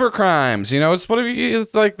 cyber crimes. It's what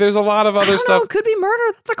it's like. There's a lot of I other don't stuff. know. It could be murder.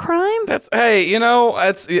 That's a crime. That's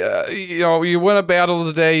it's you win a battle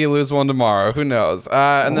today, you lose one tomorrow. Who knows?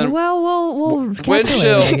 And then well, we'll Windshield.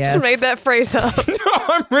 calculate, I guess. Just made that phrase up.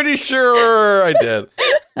 I'm pretty sure I did.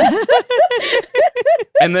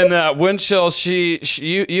 And then Windchill,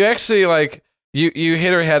 you actually like you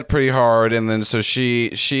hit her head pretty hard, and then so she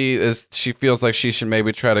feels like she should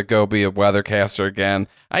maybe try to go be a weathercaster again,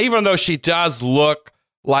 even though she does look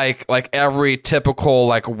like every typical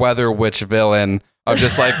like weather witch villain. Of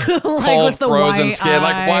just like cold with the frozen white skin,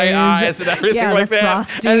 like white eyes and everything Yeah, like the that.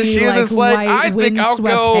 frosty, And she's like, just like, white, I think I'll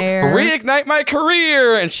windswept go hair. reignite my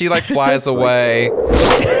career. And she like flies away. With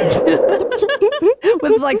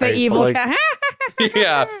like the Right, evil. like-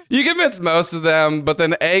 Yeah, you convince most of them, but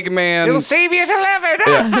then Eggman. It'll save you to live it.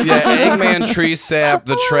 Eggman, Tree Sap,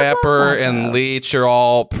 the Trapper, and Leech are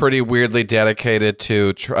all pretty weirdly dedicated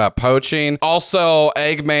to poaching. Also,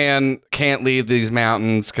 Eggman can't leave these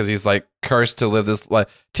mountains because he's like cursed to live this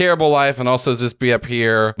terrible life and also just be up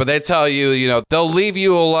here. But they tell you, they'll leave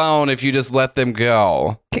you alone if you just let them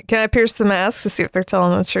go. Can I pierce the mask to see if they're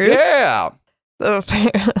telling the truth? Yeah.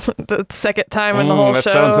 The second time in the whole that show.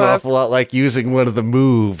 sounds an awful lot like using one of the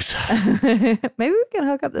moves. Maybe we can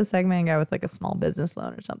hook up this Eggman guy with like a small business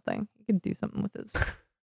loan or something. He could do something with his.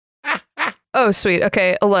 Oh, sweet.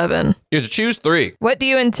 Okay, 11. You have to choose 3. What do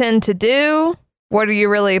you intend to do? What are you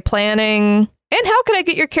really planning? And how can I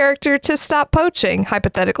get your character to stop poaching?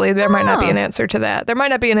 Hypothetically, there might not be an answer to that. There might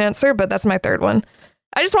not be an answer, but that's my third one.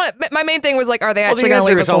 I just want, my main thing was like, are they Well, actually the going to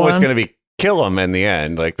answer leave is us always alone? going to be kill them in the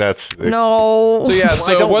end. Like that's No. So yeah, Well,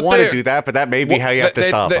 so I don't what want to they're- do that, but that may be how you have to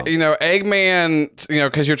stop them. Eggman,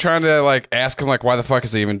 because you're trying to like ask him like, why the fuck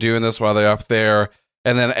is they even doing this while they're up there?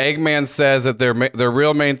 And then Eggman says that their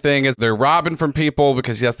real main thing is they're robbing from people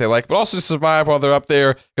because yes, they like, but also to survive while they're up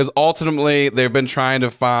there because ultimately they've been trying to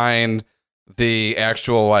find the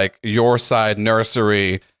actual like your side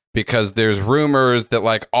nursery because there's rumors that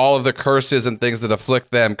like all of the curses and things that afflict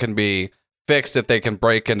them can be fixed if they can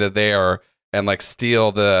break into there and like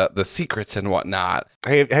steal the secrets and whatnot.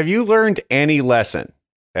 Hey, have you learned any lesson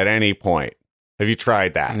at any point? Have you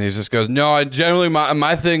tried that? And he just goes, no, I generally,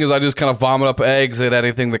 my thing is I just kind of vomit up eggs at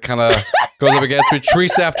anything that kind of goes up against me. Tree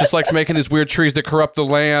Sap just likes making these weird trees that corrupt the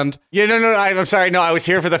land. Yeah, no, I'm sorry. No, I was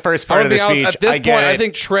here for the first part I'm of the gonna be speech. honest, at this I get point, I it.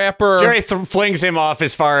 think Trapper... Jerry flings him off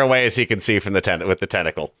as far away as he can see from the with the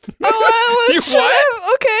tentacle. Oh, I was You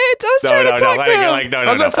what? Okay, I was trying to talk to him. No, I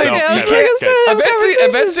was about to say, Okay, you okay, can't- let's try to have a conversation.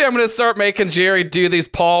 Eventually, I'm going to start making Jerry do these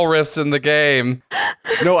Paul riffs in the game.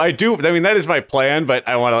 No, I do. I mean, that is my plan, but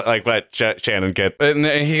I want to like let Shannon get. And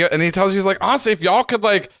he tells you, he's like, honestly, if y'all could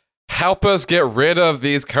like help us get rid of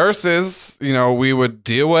these curses, we would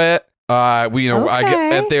do it. I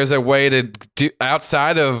get if there's a way to do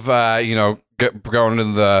outside of going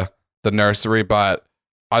to the nursery, but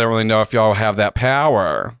I don't really know if y'all have that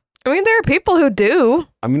power. I mean, there are people who do.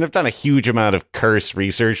 I mean, I've done a huge amount of curse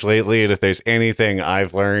research lately, and if there's anything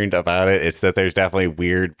I've learned about it, it's that there's definitely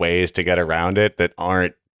weird ways to get around it that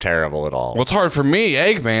aren't terrible at all. What's hard for me,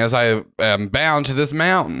 Eggman, is I am bound to this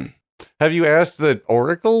mountain. Have you asked the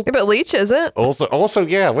Oracle? Yeah, but Leech isn't. Also,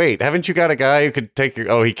 yeah, wait, haven't you got a guy who could take your...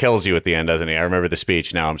 Oh, he kills you at the end, doesn't he? I remember the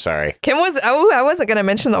speech now, I'm sorry. Kim was. I wasn't gonna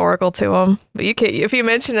mention the Oracle to him, but you can. If you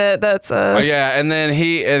mention it, that's. Oh yeah, and then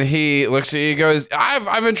he looks at you, he goes,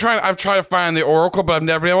 I've tried to find the Oracle, but I've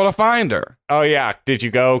never been able to find her. Oh yeah, did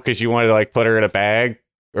you go because you wanted to like put her in a bag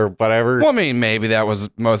or whatever? Well, I mean, maybe that was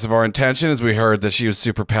most of our intention, is we heard that she was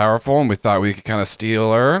super powerful, and we thought we could kind of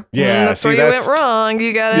steal her. Yeah, that's where you went wrong.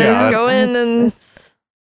 You gotta go in and.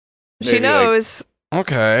 She knows.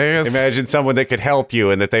 Okay. Imagine someone that could help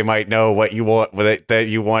you and that they might know what you want, that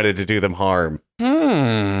you wanted to do them harm.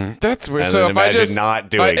 That's weird. And So then if I just not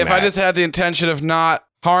doing if I just had the intention of not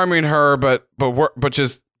harming her, but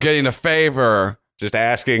just getting a favor, just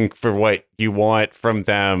asking for what you want from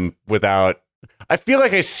them without. I feel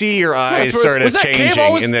like I see your eyes sort of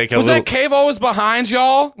changing. Was that cave always behind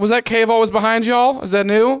y'all? Was that cave always behind y'all? Is that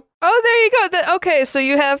new? Oh, there you go. Okay, so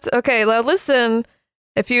you have to. Okay, now listen.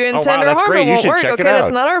 If you intend to that's harm great. it, You won't should work. check Okay, it out.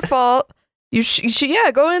 that's not our fault. You should,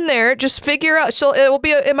 yeah, go in there. Just figure out.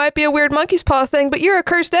 It might be a weird monkey's paw thing, but you're a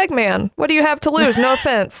cursed Eggman. What do you have to lose? No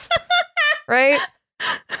offense, right?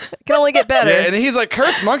 It can only get better. Yeah, and he's like,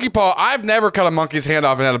 cursed monkey paw. I've never cut a monkey's hand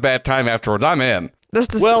off and had a bad time afterwards. I'm in.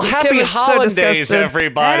 Well, happy holidays,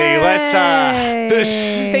 everybody. Let's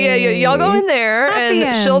But yeah, y'all go in there,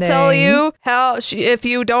 and she'll tell you how. If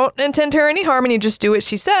you don't intend her any harm and you just do what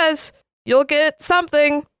she says, you'll get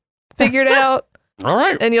something figured out. All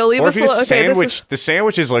right. And you'll leave us alone. Okay, the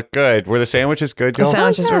sandwiches look good. Were the sandwiches good, y'all? The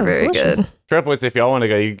sandwiches were very good. Triplets, if y'all want to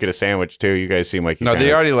go, you can get a sandwich too. You guys seem like you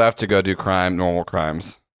they already left to go do normal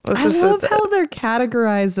crimes. I love how they're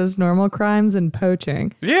categorized as normal crimes and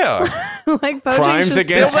poaching. Yeah. Like poaching crimes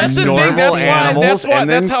against that's the normal thing. animals.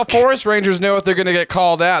 That's how forest rangers know if they're going to get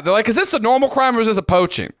called out. They're like, is this a normal crime or is this a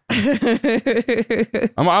poaching? I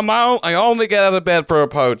only get out of bed for a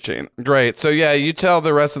poaching. Great. So yeah, you tell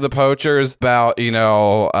the rest of the poachers about,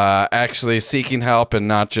 actually seeking help and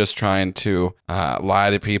not just trying to lie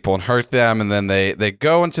to people and hurt them. And then they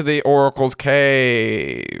go into the Oracle's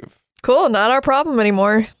cave. Cool, not our problem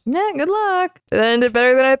anymore. Yeah, good luck. It ended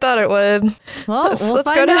better than I thought it would. Well, let's go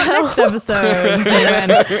find to out hell. next episode.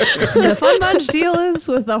 The Fun Bunch deal is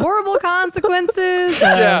with the horrible consequences of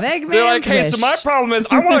Eggman's They're like, hey, so my problem is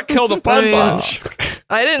I want to kill the Fun Bunch.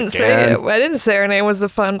 I didn't say it. I didn't say her name was the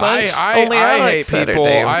Fun Bunch. Only I Alex hate said her people.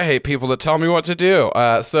 name. I hate people that tell me what to do.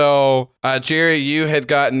 So Jerry, you had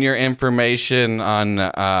gotten your information on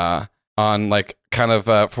like kind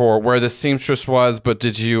of for where the seamstress was, but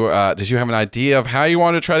did you have an idea of how you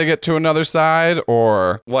want to try to get to another side,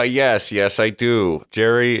 or? Why, yes, I do.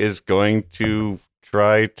 Jerry is going to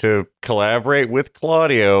try to collaborate with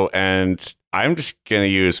Claudio, and I'm just going to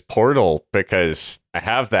use Portal because I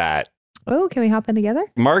have that. Oh, can we hop in together?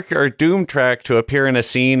 Mark our Doom track to appear in a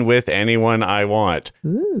scene with anyone I want.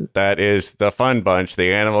 Ooh. That is the Fun Bunch,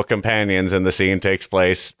 the animal companions, and the scene takes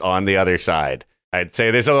place on the other side. I'd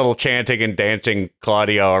say there's a little chanting and dancing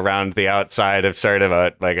Claudio around the outside of sort of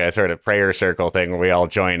a prayer circle thing where we all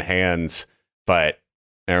join hands, but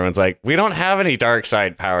everyone's like, we don't have any dark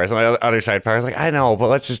side powers. My other side powers like, I know, but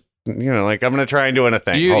let's just, I'm going to try and do a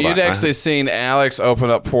thing. You'd actually seen Alex open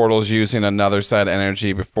up portals using another side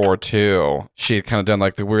energy before too. She had kind of done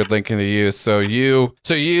like the weird link into you. So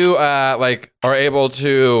you are able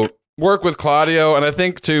to work with Claudio, and I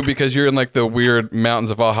think too, because you're in like the weird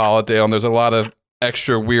mountains of Valhalla Dale, and there's a lot of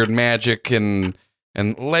extra weird magic and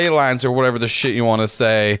ley lines or whatever the shit you want to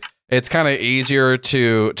say, it's kind of easier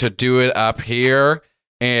to do it up here.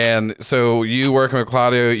 And so you working with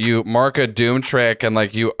Claudio, you mark a doom trick and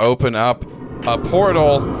like you open up a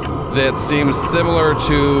portal that seems similar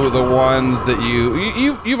to the ones that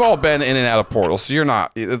you've all been in and out of portals, so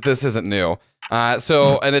this isn't new.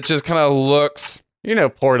 And it just kind of looks,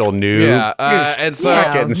 Portal new. Yeah, and so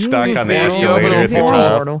not getting stuck on the you escalator open at a the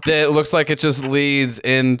top. that looks like it just leads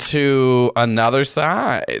into another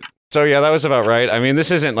side. So yeah, that was about right. I mean,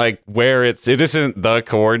 this isn't like where it isn't the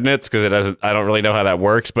coordinates because I don't really know how that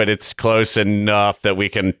works, but it's close enough that we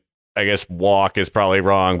can, I guess, walk is probably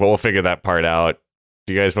wrong, but we'll figure that part out.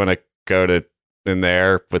 Do you guys want to go in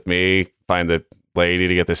there with me, find the lady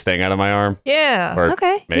to get this thing out of my arm? Yeah. Or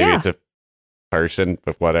okay. maybe it's a person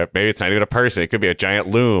with whatever. Maybe it's not even a person. It could be a giant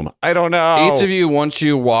loom. I don't know. Each of you, once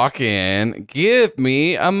you walk in, give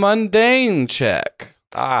me a mundane check.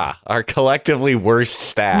 Our collectively worst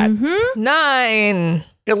stat. 9.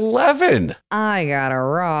 11. I got a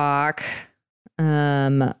rock.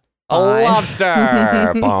 A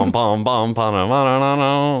lobster. Bum, bum, bum, bum, bum, bum,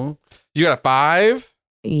 bum. You got a 5?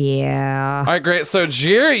 Yeah. All right, great. So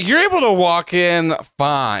Jerry, you're able to walk in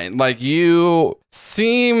fine. Like you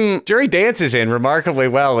seem Jerry dances in remarkably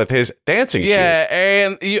well with his dancing shoes.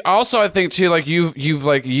 and you also I think too like you've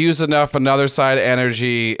like used enough another side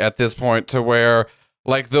energy at this point to where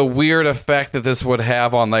like the weird effect that this would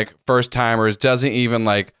have on like first timers doesn't even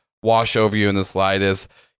like wash over you in the slightest.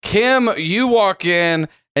 Kim, you walk in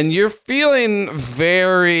and you're feeling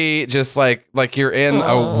very just like you're in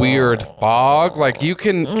a weird fog. Like you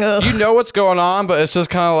know what's going on, but it's just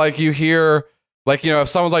kind of like you hear, like, you know, if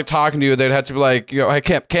someone's like talking to you, they'd have to be like, you know, hey,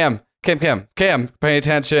 Kim, pay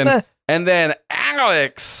attention. And then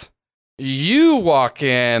Alex, you walk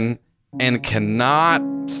in and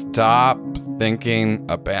cannot stop thinking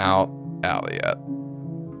about Elliot.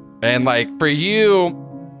 And like for you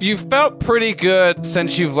felt pretty good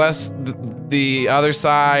since you've left the other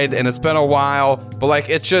side and it's been a while, but like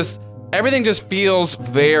it's just everything just feels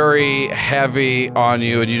very heavy on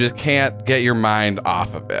you and you just can't get your mind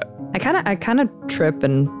off of it. I kind of trip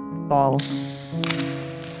and fall.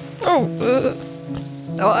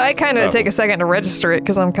 Well, I kind of take a second to register it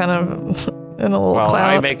because I'm kind of in a little Well,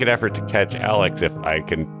 cloud. I make an effort to catch Alex if I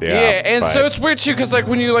can. Yeah, and but- so it's weird too, because like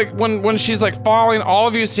when you like when she's like falling, all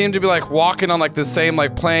of you seem to be like walking on like the same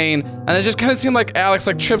like plane, and it just kind of seemed like Alex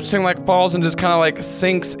like trips and like falls and just kind of like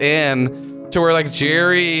sinks in to where like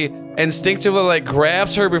Jerry instinctively like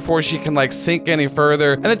grabs her before she can like sink any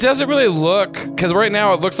further, and it doesn't really look, because right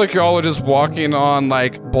now it looks like you all are just walking on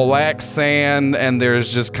like black sand, and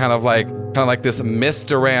there's just kind of like this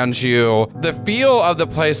mist around you. The feel of the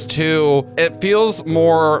place too, it feels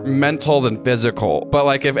more mental than physical. But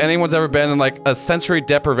like if anyone's ever been in like a sensory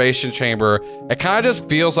deprivation chamber, it kind of just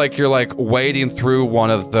feels like you're like wading through one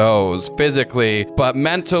of those physically, but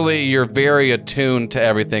mentally you're very attuned to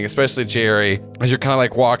everything, especially Jerry, as you're kind of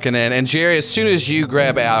like walking in. And Jerry, as soon as you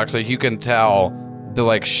grab Alex, like you can tell that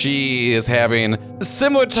like she is having,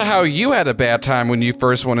 similar to how you had a bad time when you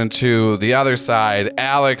first went into the other side,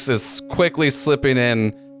 Alex is quickly slipping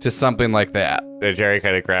in to something like that. Jerry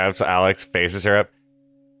kind of grabs Alex, faces her up.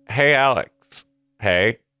 Hey, Alex.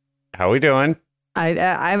 Hey, how we doing?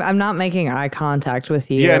 I'm not making eye contact with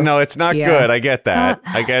you. Yeah, no, it's not Yeah. good. I get that.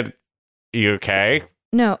 I get. You okay?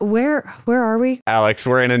 No, where are we? Alex,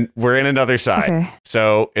 we're in another side. Okay.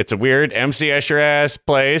 So it's a weird MC Escher ass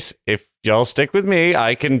place. If y'all stick with me,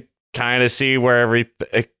 I can kind of see where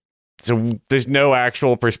everything. So there's no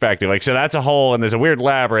actual perspective. Like, so that's a hole and there's a weird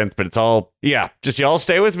labyrinth, but it's all, yeah, just y'all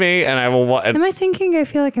stay with me and I will. Am I sinking? I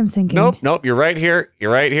feel like I'm sinking. Nope. You're right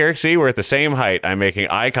here. See, we're at the same height. I'm making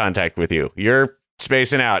eye contact with you. You're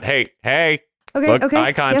spacing out. Hey. Okay. Look, Okay.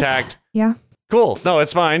 eye contact. Yes. Cool. No,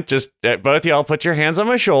 it's fine. Just both y'all put your hands on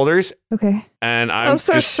my shoulders Yeah. Okay. and I'm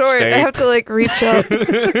so just short. Stay, I have to like reach up.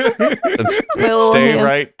 and My little stay hand.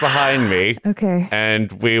 right behind me. Okay. And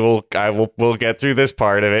we'll get through this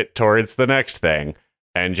part of it towards the next thing.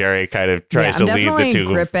 And Jerry kind of tries I'm to lead the definitely two.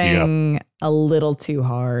 gripping a little too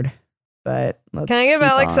hard, but let's Can I give keep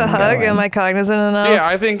Alex a on hug? going. Am I cognizant enough? Yeah,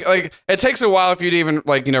 I think like it takes a while for you to even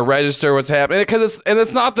like, you know, register what's happening, because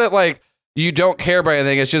it's not that like you don't care about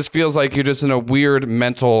anything. It just feels like you're just in a weird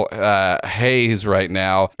mental haze right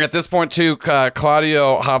now. At this point too,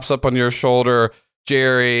 Claudio hops up on your shoulder,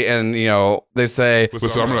 Jerry, and you know, they say,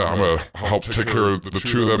 Listen, I'm gonna help take care of the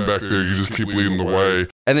two of them back there. You just keep leading the way.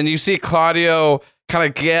 and then you see Claudio kind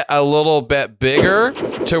of get a little bit bigger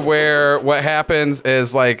to where what happens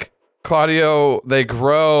is like Claudio, they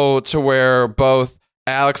grow to where both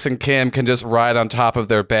Alex and Kim can just ride on top of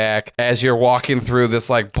their back as you're walking through this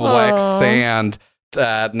like black Aw. sand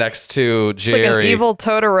next to It's like Jerry. an evil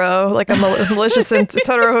Totoro, like a malicious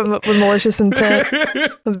Totoro with malicious intent,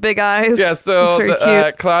 with big eyes. Yeah, so It's very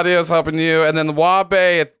cute. Claudio's helping you, and then Wabe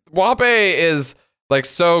is like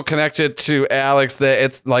so connected to Alex that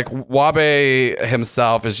it's like Wabe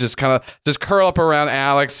himself is just kind of just curl up around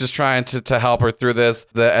Alex, just trying to help her through this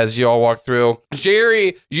as you all walk through.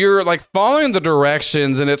 Jerry, you're like following the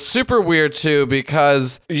directions, and it's super weird too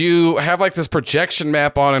because you have like this projection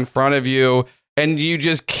map on in front of you, and it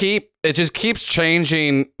just keeps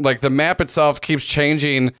changing. Like the map itself keeps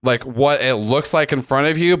changing, like what it looks like in front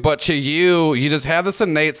of you. But to you just have this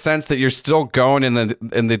innate sense that you're still going in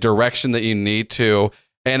the direction that you need to.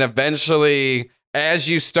 And eventually, as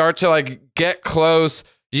you start to like get close,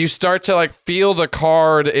 you start to like feel the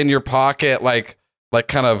card in your pocket, like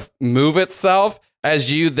kind of move itself.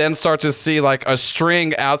 As you then start to see like a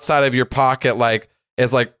string outside of your pocket, like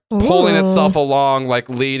it's like pulling Ooh. itself along, like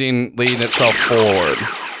leading itself forward.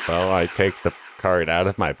 Well, I take the card out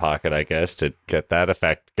of my pocket, I guess, to get that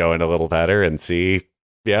effect going a little better and see,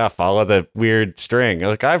 follow the weird string.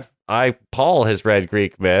 Like Paul has read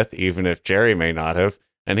Greek myth, even if Jerry may not have.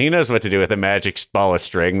 And he knows what to do with a magic ball of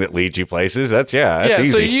string that leads you places. That's easy.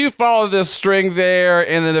 So you follow this string there,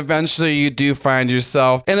 and then eventually you do find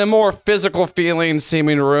yourself in a more physical feeling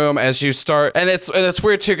seeming room as you start. And it's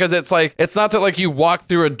weird too, because it's like, it's not that like you walk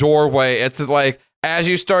through a doorway. It's that like, as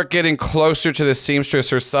you start getting closer to the seamstress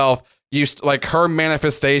herself, like her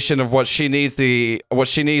manifestation of what she needs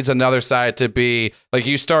another side to be, like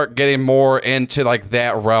you start getting more into like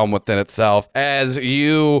that realm within itself. As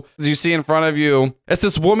you see in front of you, it's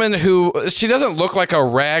this woman who, she doesn't look like a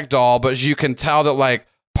rag doll, but you can tell that like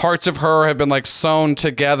parts of her have been like sewn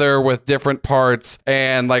together with different parts,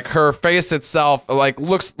 and like her face itself like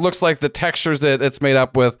looks like the textures that it's made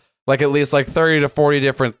up with, like at least like 30 to 40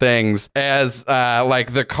 different things, as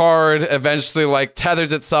like the card eventually like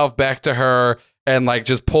tethers itself back to her and like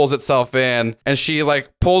just pulls itself in, and she like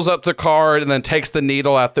pulls up the card and then takes the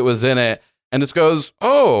needle out that was in it, and it goes,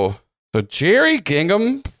 oh, so Jerry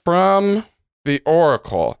Gingham from the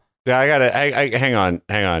Oracle. Yeah, I hang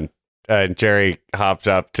on. Jerry hops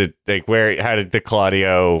up to like, how did the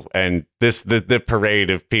Claudio and the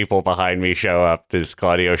parade of people behind me show up? Does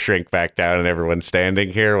Claudio shrink back down and everyone's standing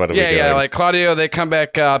here? What are we doing? Yeah, like Claudio, they come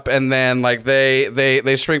back up, and then like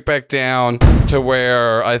they shrink back down to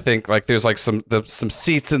where I think like there's like some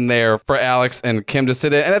seats in there for Alex and Kim to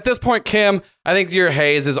sit in. And at this point, Kim, I think your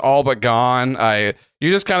haze is all but gone.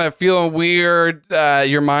 You're just kind of feeling weird.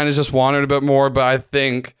 Your mind is just wandering a bit more, but I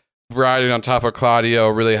think riding on top of Claudio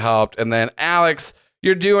really helped. And then Alex,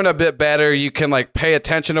 you're doing a bit better. You can like pay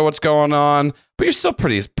attention to what's going on, but you're still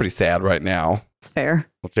pretty sad right now. It's fair.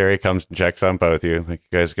 Well, Jerry comes and checks on both of you. Like,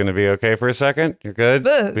 you guys gonna be okay for a second? You're good?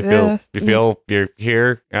 You feel you're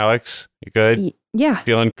here, Alex? You good? Yeah.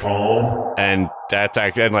 Feeling calm? And that's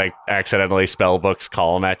actually, and like accidentally spell books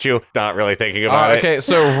calm at you. Not really thinking about it. Okay,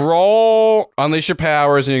 so roll Unleash Your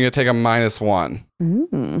Powers, and you're gonna take a -1.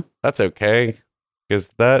 Mm. That's okay, because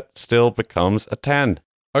that still becomes a 10.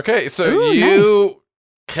 Okay, so Ooh, you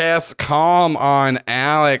cast Calm on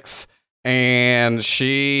Alex, and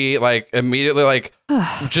she like immediately like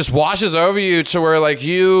just washes over you to where like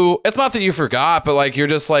it's not that you forgot, but like you're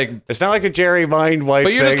just like, it's not like a Jerry mind wipe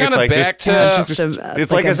but you're thing. just kind of like back to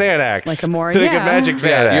it's like a Xanax, like a more like a magic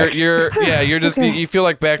Xanax. You're just Okay. you feel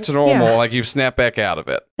like back to normal, Yeah. like you've snapped back out of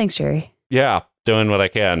it. Thanks, Jerry. Yeah, doing what I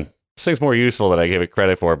can. This thing's more useful than I give it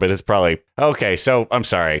credit for, but it's probably okay. So I'm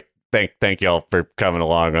sorry. Thank y'all for coming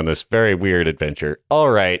along on this very weird adventure. All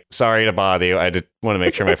right, sorry to bother you. I just want to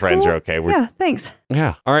make sure my friends cool. are okay. Yeah, thanks.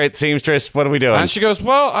 Yeah. All right, seamstress, what are we doing? And she goes,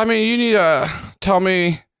 well, I mean, you need to tell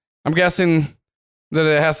me. I'm guessing that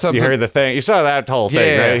it has something. You heard the thing. You saw that whole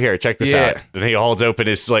thing right here. Check this Yeah. out. And he holds open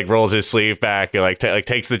his rolls his sleeve back, and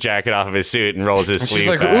takes the jacket off of his suit and rolls his And sleeve she's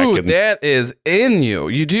like, back. ooh, and that is in you.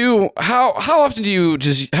 You do how often do you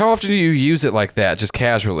use it like that, just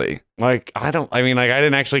casually? like, I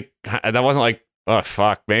didn't actually. That wasn't like, oh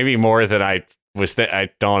fuck, maybe more than I was. I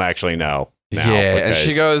don't actually know. Now, And she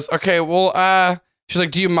because- goes, okay, well, she's like,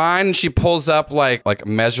 do you mind? And she pulls up like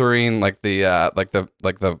measuring like the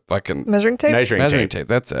fucking Measuring tape? measuring tape.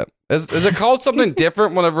 That's it. Is it called something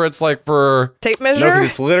different whenever it's like for? Tape No, measure? because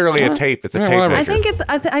it's literally a tape. It's a Yeah, tape whatever. measure.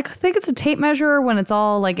 I think it's a tape measure when it's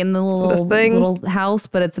all like in the little house,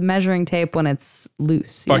 but it's a measuring tape when it's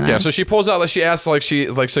loose. you Fuck know? yeah! So she pulls out, like she asks, she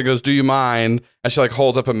goes, do you mind? And she like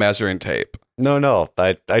holds up a measuring tape. No.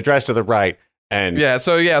 I dressed to the right. And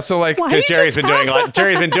So like Why because you Jerry's just been doing have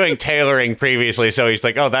Jerry's been doing tailoring previously, so he's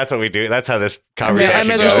like, oh, that's what we do. That's how this conversation I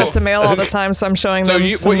measure so- stuff to mail all the time, so I'm showing So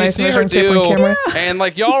them some what you nice see her measuring tape on do, camera. and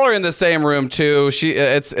like y'all are in the same room too.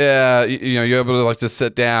 You're able to like just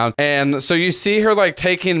sit down, and so you see her like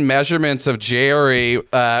taking measurements of Jerry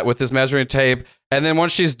with this measuring tape, and then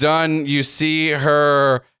once she's done, you see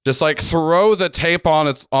her just like throw the tape on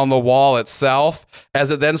the wall itself, as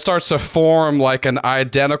it then starts to form like an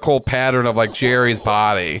identical pattern of like Jerry's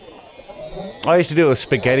body. All I used to do was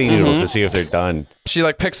spaghetti noodles to see if they're done. She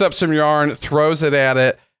like picks up some yarn, throws it at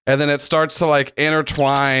it, and then it starts to like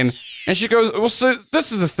intertwine. And she goes, well, so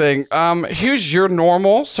this is the thing. Here's your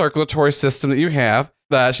normal circulatory system that you have.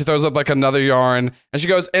 She throws up like another yarn, and she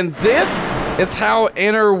goes, and this is how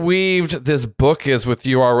interweaved this book is with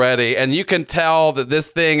you already. And you can tell that this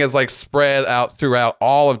thing is like spread out throughout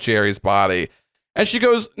all of Jerry's body. And she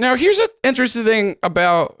goes, now here's an interesting thing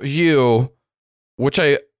about you, which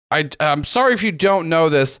I'm sorry if you don't know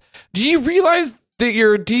this. Do you realize that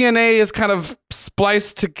your DNA is kind of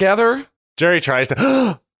spliced together? Jerry tries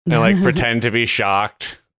to and like pretend to be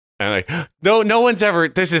shocked. And like, no one's ever.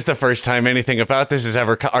 This is the first time anything about this has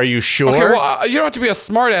ever. Are you sure? Okay, well, you don't have to be a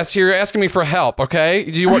smartass here. You're asking me for help, okay?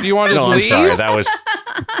 Do you want to just No, I'm leave? sorry.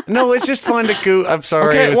 No, it's just fun to go. I'm sorry.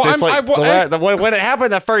 Okay, It was, well, it's when it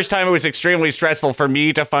happened the first time, it was extremely stressful for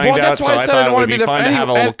me to find out. That's why So I I said thought I it want would to be be fun to have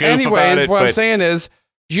a little goof anyways, about it. what I'm But saying is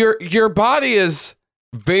your body is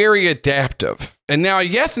very adaptive. And now,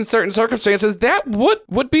 yes, in certain circumstances, that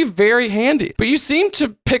would be very handy. But you seem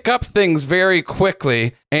to pick up things very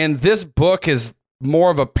quickly, and this book is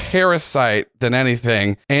more of a parasite than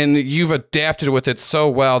anything, and you've adapted with it so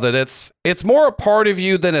well that it's more a part of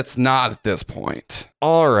you than it's not at this point.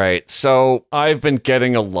 all right, so I've been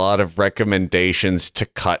getting a lot of recommendations to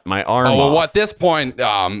cut my arm off. Well, at this point,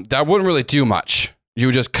 that wouldn't really do much. You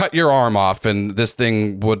would just cut your arm off, and this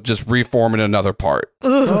thing would just reform in another part.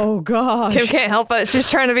 Oh gosh. Kim can't help it. She's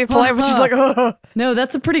trying to be polite, but she's like, oh. No,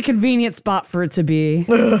 that's a pretty convenient spot for it to be.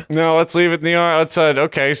 No, let's leave it in the arm. Let's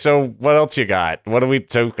okay. So what else you got? What do we?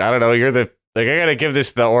 So I don't know. You're the I gotta give this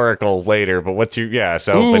to the Oracle later. But what's your? Yeah.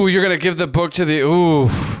 So Ooh, you're gonna give the book to the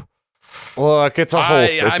look, it's a whole.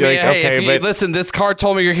 Listen, this card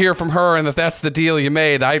told me you're here from her, and if that's the deal you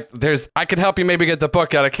made, I could help you maybe get the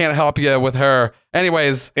book out. I can't help you with her.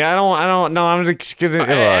 Anyways, yeah, I don't know. I'm just gonna look.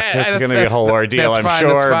 That's gonna be a whole ordeal, I'm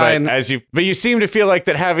sure. But you seem to feel like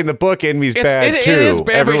that having the book in me is bad too. It is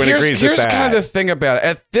bad. Everyone but agrees here's with that. kind of the thing about it.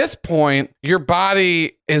 At this point, your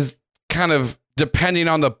body is kind of depending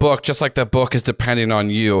on the book, just like the book is depending on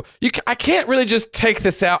you. I can't really just take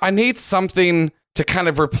this out. I need something to kind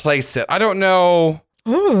of replace it. I don't know.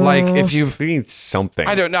 Like if you've mean something,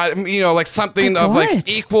 I don't know, like something Like of what? like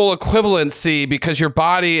equal equivalency because your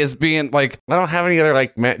body is being like. I don't have any other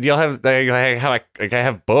like. You'll have I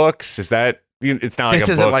have books. Is that? It's not. This like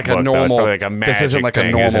a isn't book like book, a though. It's normal. probably like a magic This isn't like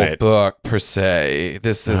thing, a isn't normal it? book per se.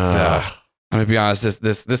 This is. I'm gonna be honest.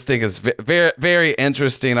 This thing is very very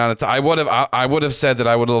interesting on its. I would have said that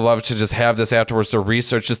I would have loved to just have this afterwards to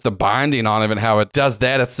research just the binding on it and how it does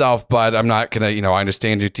that itself. But I'm not gonna. I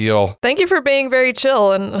understand your deal. Thank you for being very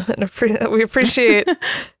chill, and we appreciate.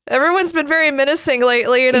 Everyone's been very menacing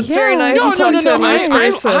lately, and it's very nice to talk to a nice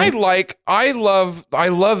person. I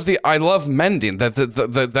love mending.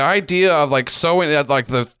 The idea of like sewing that like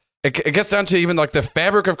the. It gets down to even like the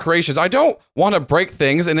fabric of creations. I don't want to break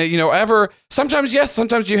things, and sometimes yes,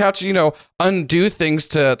 sometimes you have to undo things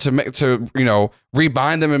to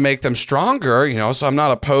rebind them and make them stronger. So I'm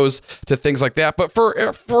not opposed to things like that. But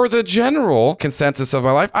for the general consensus of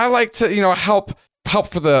my life, I like to help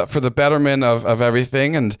for the betterment of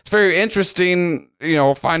everything, and it's very interesting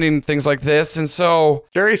finding things like this. And so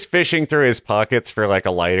Jerry's fishing through his pockets for like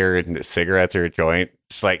a lighter and cigarettes or a joint.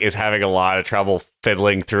 It's like is having a lot of trouble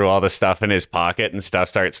fiddling through all the stuff in his pocket, and stuff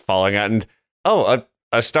starts falling out, and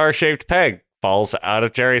a star-shaped peg falls out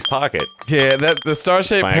of Jerry's pocket. Yeah, the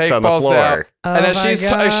star-shaped Planks peg on the falls floor. out. Oh And then my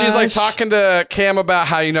she's like gosh. talking to Cam about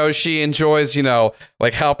how she enjoys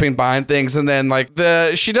like helping bind things, and then like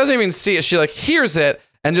she doesn't even see it. She like hears it,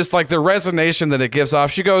 and just like the resonation that it gives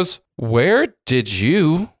off, she goes, "Where did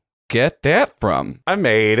you get that from?" I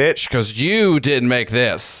made it. She goes, "You didn't make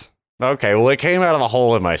this. Okay, well, it came out of a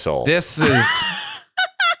hole in my soul. This is."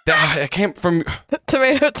 It came from.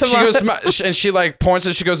 Tomato. She goes, and she like points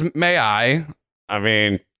and she goes, "May I?" I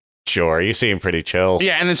mean, sure, you seem pretty chill.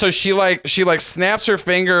 Yeah, and then so she snaps her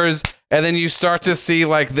fingers, and then you start to see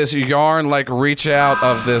like this yarn like reach out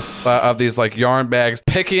of these like yarn bags,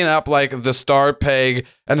 picking up like the star peg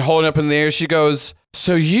and holding it up in the air. She goes,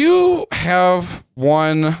 "So you have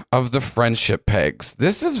one of the friendship pegs.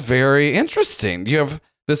 This is very interesting. You have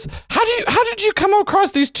this. How did you come across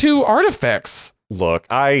these two artifacts?" Look,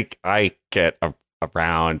 I get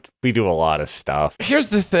around. We do a lot of stuff. Here's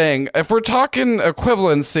the thing. If we're talking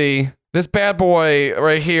equivalency, this bad boy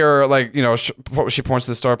right here, like, she points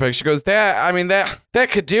to the star peg. She goes, that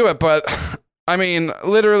could do it. But I mean,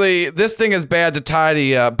 literally, this thing is bad to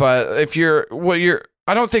tidy up. But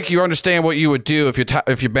I don't think you understand what you would do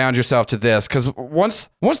if you bound yourself to this. Because once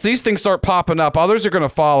these things start popping up, others are going to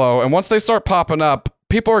follow. And once they start popping up,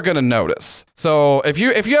 people are going to notice. So if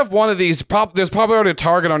you have one of these, there's probably already a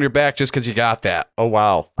target on your back just because you got that. Oh,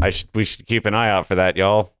 wow. We should keep an eye out for that,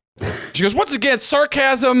 y'all. She goes, once again,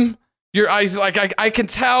 sarcasm. Your eyes, like I can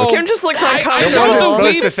tell. Kim just looks It uncomfortable. wasn't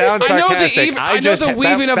supposed to sound I know sarcastic. I know the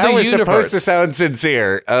weaving of the that was universe. supposed to sound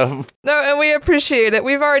sincere. No, and we appreciate it.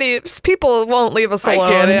 People won't leave us I alone.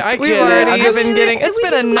 get it. We've already been getting. It's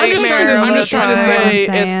been a nightmare. I'm just trying to say,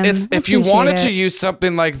 Sam. if you wanted Appreciate to it. use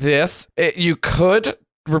something like this, you could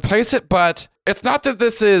replace it, but it's not that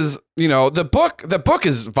this is, the book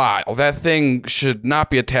is vile. That thing should not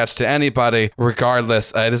be attached to anybody,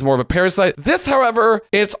 regardless. It is more of a parasite. This, however,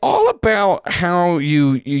 it's all about how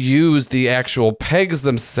you use the actual pegs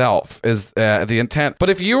themselves is the intent. But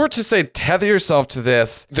if you were to say tether yourself to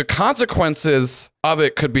this, the consequences of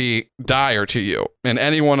it could be dire to you and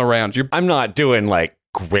anyone around you. I'm not doing like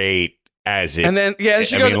great as it. And then and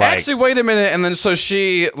she goes, actually, wait a minute. And then so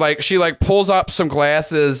she pulls up some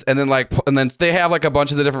glasses and then they have like a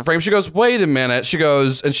bunch of the different frames. She goes, wait a minute. She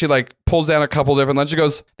goes and she like pulls down a couple different lenses. She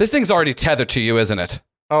goes, this thing's already tethered to you, isn't it?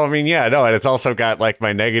 Oh, I mean, yeah, no, and it's also got like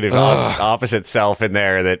my negative opposite self in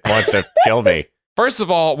there that wants to kill me. First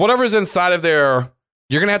of all, whatever's inside of there,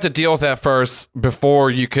 you're going to have to deal with that first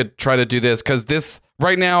before you could try to do this, because this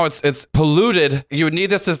right now it's polluted. You would need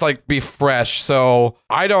this to like be fresh. So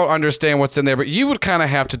I don't understand what's in there, but you would kind of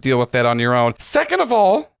have to deal with that on your own. Second of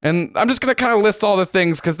all, and I'm just going to kind of list all the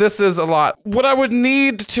things because this is a lot. What I would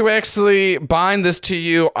need to actually bind this to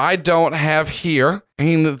you, I don't have here. I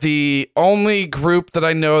mean, the only group that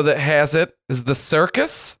I know that has it is the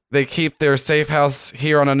circus. They keep their safe house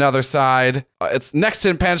here on another side. It's next to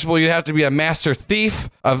impenetrable. You'd have to be a master thief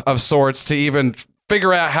of sorts to even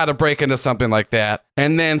figure out how to break into something like that.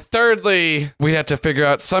 And then thirdly, we'd have to figure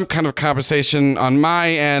out some kind of compensation on my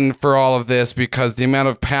end for all of this, because the amount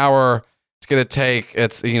of power it's going to take,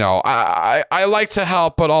 it's, I like to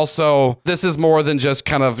help, but also this is more than just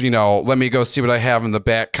kind of, let me go see what I have in the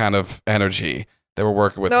back kind of energy that we're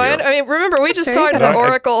working with. No, I mean, remember, we just saw the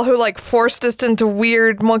Oracle who like forced us into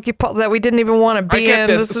weird monkey that we didn't even want to be in.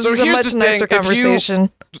 This is a much nicer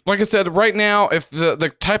conversation. Like I said, right now, if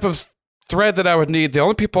the type of thread that I would need, the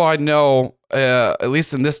only people I know, at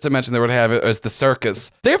least in this dimension, that would have it is the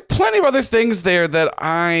circus. They have plenty of other things there that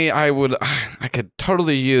I could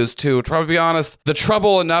totally use too. To be honest, the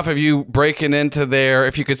trouble enough of you breaking into there,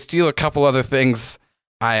 if you could steal a couple other things,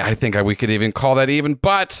 I think we could even call that even.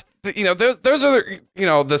 But those are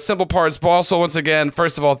the simple parts. But also, once again,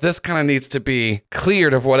 first of all, this kind of needs to be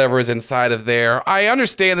cleared of whatever is inside of there. I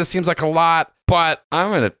understand this seems like a lot, but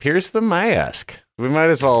I'm gonna pierce the mask. We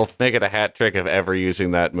might as well make it a hat trick of ever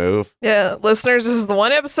using that move. Yeah, listeners, this is the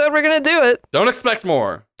one episode we're going to do it. Don't expect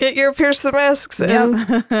more. Get your pierce the masks in.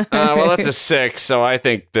 Yep. Well, that's a 6, so I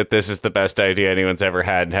think that this is the best idea anyone's ever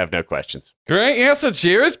had and have no questions. Great. Yeah, so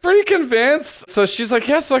Jira's pretty convinced. So she's like,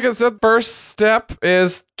 yes, like I said, first step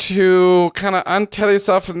is to kind of untether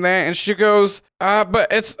yourself from that. And she goes, but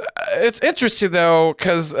it's interesting though,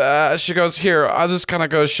 because she goes, here, I'll just kind of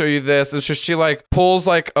go show you this. And so she like pulls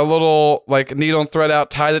like a little like needle and thread out,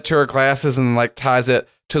 ties it to her glasses, and like ties it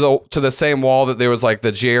to the same wall that there was like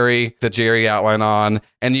the Jerry outline on.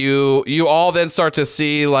 And you all then start to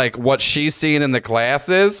see like what she's seeing in the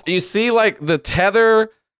glasses. You see like the tether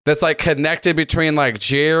that's like connected between like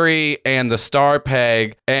Jerry and the star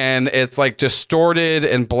peg, and it's like distorted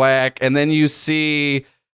and black. And then you see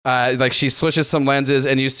like she switches some lenses,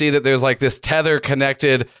 and you see that there's like this tether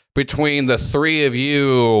connected between the three of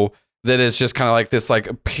you that is just kind of like this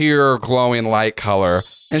like pure glowing light color.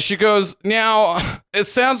 And she goes, now, it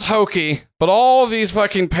sounds hokey, but all of these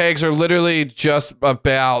fucking pegs are literally just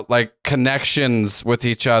about like connections with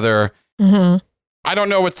each other. Mm-hmm. I don't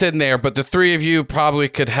know what's in there, but the three of you probably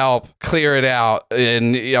could help clear it out.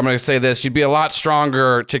 And I'm going to say this, you'd be a lot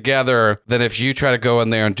stronger together than if you try to go in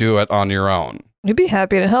there and do it on your own. You'd be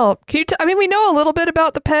happy to help. Can you we know a little bit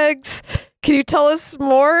about the pegs. Can you tell us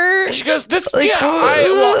more? She goes, they're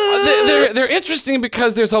interesting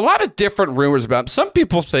because there's a lot of different rumors about them. Some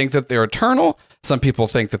people think that they're eternal. Some people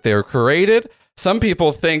think that they're created. Some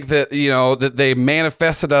people think that, that they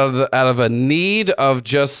manifested out of a need of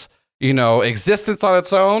just, existence on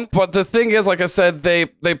its own. But the thing is, like I said, they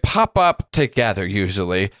pop up together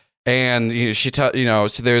usually. And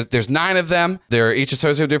so there's 9 of them. They're each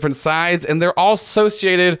associated with different sides, and they're all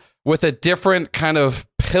associated with a different kind of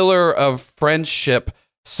pillar of friendship,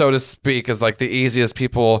 so to speak, is like the easiest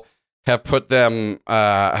people have put them,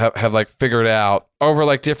 have like figured out over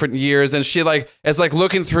like different years. And she like is like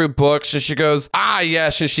looking through books, and she goes,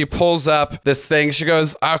 yes. And she pulls up this thing. She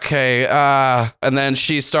goes, okay. And then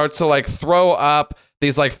she starts to like throw up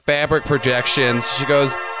these like fabric projections. She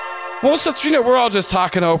goes, well, since we're all just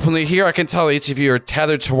talking openly here, I can tell each of you are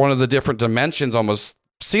tethered to one of the different dimensions almost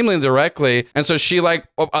seemingly directly. And so she like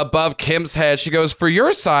above Kim's head, she goes, for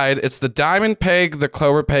your side, it's the diamond peg, the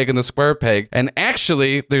clover peg, and the square peg. And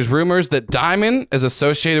actually, there's rumors that diamond is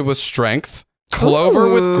associated with strength, clover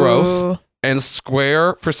with growth, and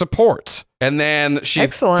square for support. And then she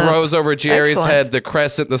throws over Jerry's head the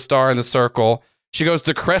crescent, the star, and the circle. She goes,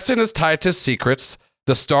 the crescent is tied to secrets,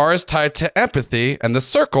 the star is tied to empathy, and the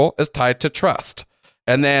circle is tied to trust.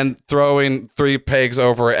 and then throwing 3 pegs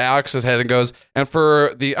over Alex's head and goes, and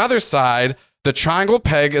for the other side, the triangle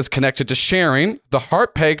peg is connected to sharing, the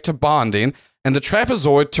heart peg to bonding, and the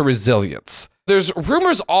trapezoid to resilience. There's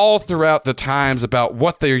rumors all throughout the times about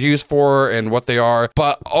what they're used for and what they are,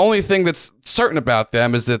 but only thing that's certain about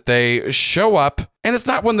them is that they show up, and it's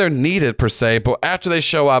not when they're needed per se, but after they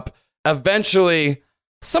show up, eventually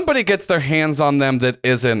somebody gets their hands on them that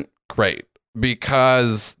isn't great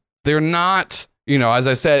because they're not, you know, as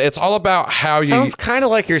I said, it's all about how you... Sounds kind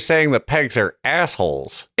of like you're saying the pegs are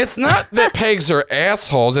assholes. It's not that pegs are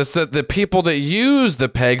assholes, it's that the people that use the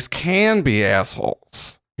pegs can be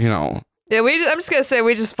assholes, you know. Yeah, I'm just gonna say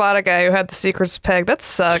we just fought a guy who had the secrets peg. That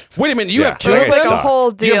sucked. Wait a minute, you have two. It was like a whole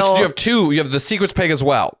You deal. have two. You have the secrets peg as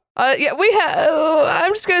well. Yeah, we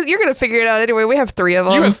have. You're gonna figure it out anyway. We have 3 of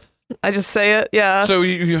them. I just say it. Yeah. So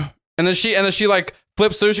you and then she like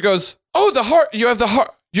flips through. She goes, "Oh, the heart. You have the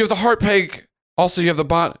heart. You have the heart peg. Also, you have the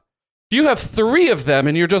bot. You have 3 of them,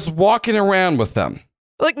 and you're just walking around with them."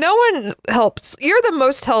 Like, no one helps. You're the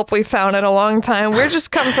most help we found in a long time. We're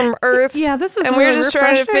just come from Earth. Yeah, this is and really we're just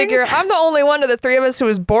trying to refreshing. figure. I'm the only one of the 3 of us who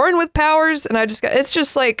was born with powers, and I just got. It's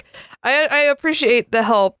just like I appreciate the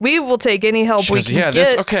help. We will take any help She we goes, can "Yeah, get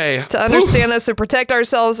this okay to understand this and protect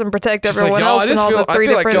ourselves and protect She's everyone like, "Y'all, else in all the 3 I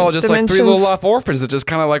feel like different y'all just dimensions." like 3 little off orphans that just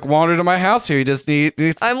kind of like wandered to my house here. You just need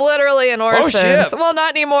I'm literally an orphan. shit. Well,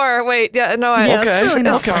 not anymore. Wait, yeah, no, I Yes, Okay. really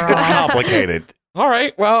not Okay. far It's off. complicated. All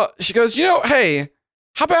right. Well, she goes, "You know, hey,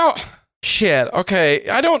 how about shit? Okay,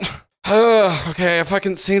 I don't. Okay, if I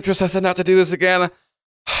can, seamstress, I said not to do this again.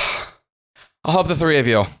 I'll help the 3 of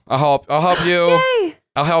you. I'll help you. Yay!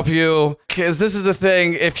 I'll help you. Because this is the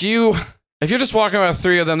thing. If you're just walking around with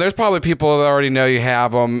 3 of them, there's probably people that already know you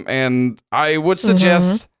have them, and I would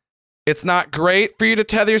suggest it's not great for you to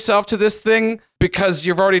tether yourself to this thing because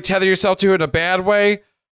you've already tethered yourself to it in a bad way.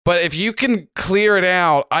 But if you can clear it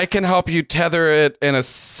out, I can help you tether it in a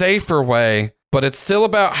safer way. But it's still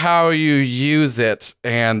about how you use it,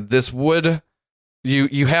 and this would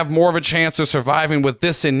you have more of a chance of surviving with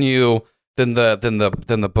this in you than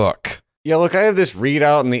the book." Yeah, look, I have this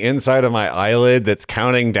readout on the inside of my eyelid that's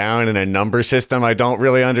counting down in a number system I don't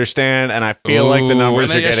really understand, and I feel like the Ooh,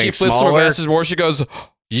 numbers and are then as getting she flips some smaller. glasses more. She goes,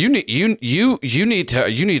 "You need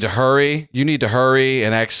to hurry. You need to hurry."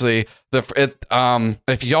 And actually,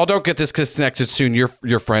 if y'all don't get this disconnected soon,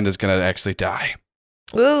 your friend is gonna actually die.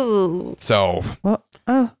 Ooh. So What?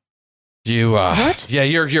 Oh, you What? yeah,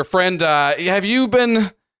 your friend. Have you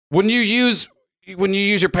been when you use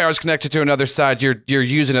your powers connected to another side? You're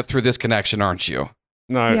using it through this connection, aren't you?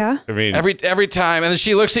 No, Yeah. I mean, Every time, and then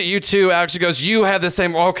she looks at you too. Alex, she goes, "You have the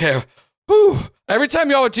same." Okay, whew. Every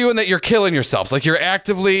time y'all are doing that, you're killing yourselves. Like you're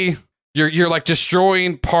actively, you're like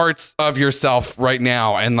destroying parts of yourself right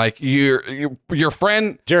now, and like your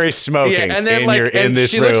friend. Jerry's smoking. Yeah, and then in like, your, in and this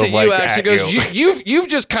she room, looks at you, like, Alex. She at goes, you. "You've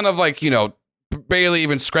just kind of like barely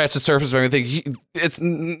even scratched the surface of everything. It's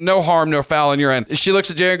no harm, no foul on your end." She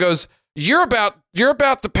looks at Jerry and goes, You're about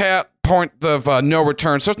the point of no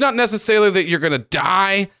return. So it's not necessarily that you're going to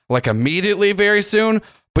die like immediately very soon,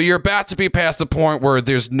 but you're about to be past the point where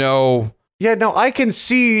there's no... Yeah, no, I can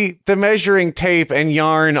see the measuring tape and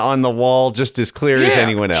yarn on the wall just as clear as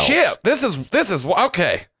anyone else. Shit, this is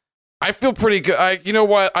okay. I feel pretty good. You know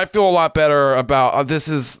what? I feel a lot better about this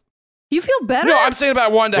is... you feel better? No, I'm saying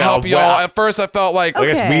about wanting to Well, help y'all. well, At first I felt like... I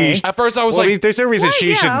guess Okay. we... At first I was Well, I like... mean, there's no reason What? she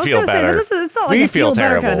Yeah, I shouldn't was feel gonna say, better. it's not like We a feel better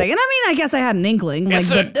kind of terrible. thing. And I mean, I guess I had an inkling. Like,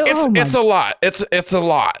 it's a lot. It's a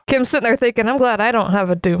lot. Kim's sitting there thinking, I'm glad I don't have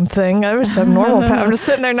a doom thing. I just have normal power. I'm just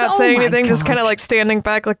sitting there not Oh saying my anything, just God. kind of like standing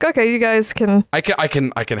back, like, okay, you guys can. I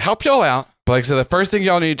can help y'all out. But like I said, the first thing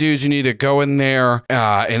y'all need to do is you need to go in there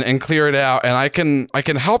and clear it out. And I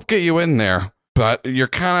can help get you in there. But you're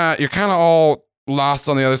kind of all lost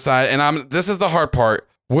on the other side. And this is the hard part.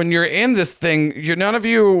 When you're in this thing, you're not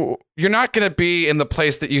going to be in the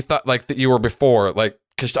place that you thought like that you were before. Like,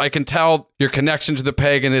 cause I can tell your connection to the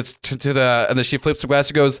peg, and it's to the, and then she flips the glass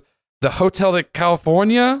and goes, "The Hotel to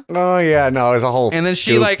California." Oh, yeah, no, it's a whole And then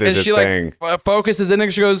she goof like, and is a she thing. like focuses in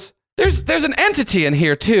and she goes, there's an entity in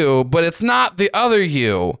here too, but it's not the other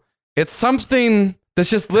you. It's something that's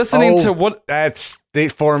just listening to what, That's the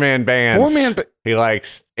 4-man band. 4-man ba- He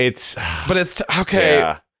likes, it's... but it's, okay.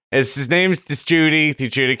 Yeah. His name's Judy, the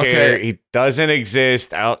adjudicator. Okay. He doesn't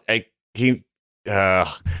exist.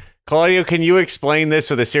 Claudio, can you explain this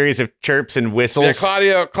with a series of chirps and whistles?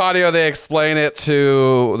 Yeah, Claudio, they explain it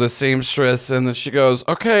to the seamstress, and then she goes,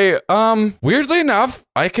 okay, weirdly enough,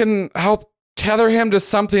 I can help tether him to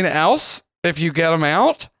something else if you get him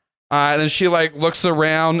out. And then she like looks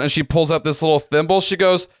around and she pulls up this little thimble. She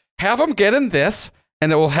goes, have him get in this,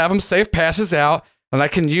 and it will have him safe passes out. and I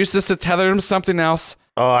can use this to tether him to something else.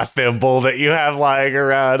 Oh, a thimble that you have lying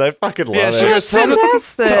around. I fucking love it. She goes, tell him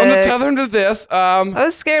fantastic. to tether him to this. I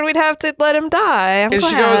was scared we'd have to let him die. I'm And she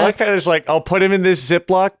glad. goes- I kind of just like, I'll put him in this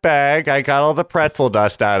Ziploc bag. I got all the pretzel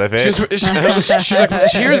dust out of it. She's like,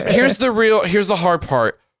 here's the hard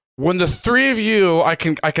part. When the three of you, I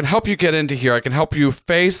can help you get into here. I can help you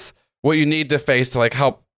face what you need to face to like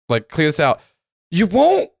help like clear this out. You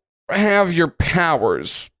won't have your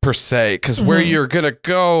powers per se, because where you're gonna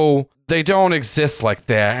go, they don't exist like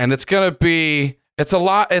that, and it's a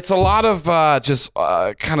lot of just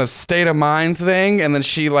kind of state of mind thing. And then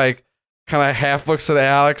she like kind of half looks at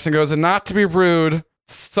Alex and goes, and not to be rude,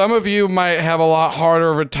 some of you might have a lot harder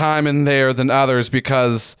of a time in there than others,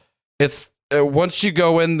 because it's once you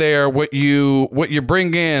go in there, what you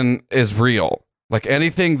bring in is real. Like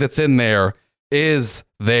anything that's in there is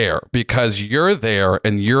there because you're there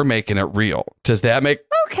and you're making it real. Does that make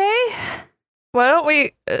Okay. Why don't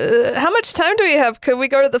we? How much time do we have? Could we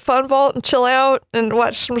go to the fun vault and chill out and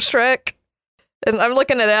watch some Shrek? And I'm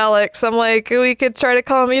looking at Alex. I'm like, we could try to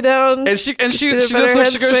calm you down. And she to a just better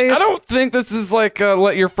looks, she goes, headspace. I don't think this is like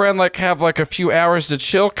let your friend like have like a few hours to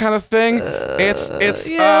chill kind of thing. It's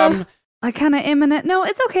yeah. I kind of imminent. No,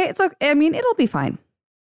 it's okay. It's okay. I mean, it'll be fine.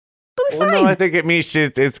 It'll be Well, fine. no, I think it means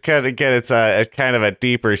it's kind of it's kind of a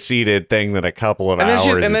deeper seated thing than a couple of And then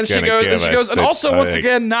hours. she goes, and also once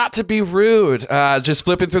again, not to be rude, just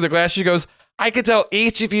flipping through the glass, she goes, I could tell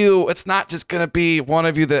each of you, it's not just gonna be one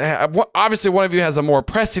of you that obviously one of you has a more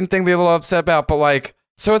pressing thing they're a little upset about, but like,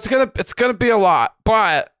 so it's gonna be a lot,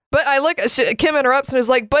 but But I look. Kim interrupts and is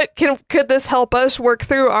like, "But could this help us work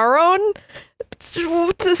through our own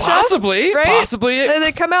stuff? possibly, right? possibly. And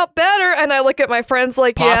they come out better." And I look at my friends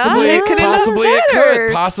like, Possibly, "Yeah, it could end up possibly it better."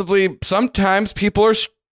 could. Possibly, sometimes people are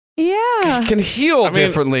yeah. can heal mean,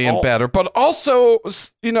 differently and better. But also,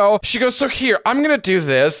 you know, she goes, so here, I'm gonna do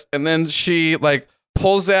this, and then she like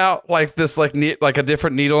pulls out like this like a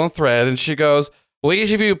different needle and thread, and she goes, well,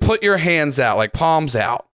 each of you put your hands out, like palms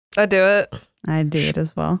out. I do it. I do it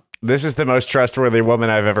as well. This is the most trustworthy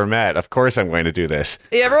woman I've ever met. Of course, I'm going to do this.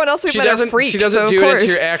 Yeah, everyone else we've met are freaks. She doesn't so do of it course.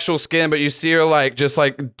 into your actual skin, but you see her like just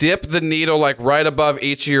like dip the needle like right above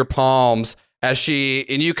each of your palms as she,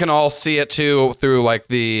 and you can all see it too through her like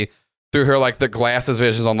the glasses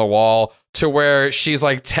visions on the wall, to where she's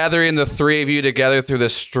like tethering the three of you together through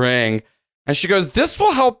this string. And she goes, this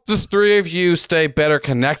will help the three of you stay better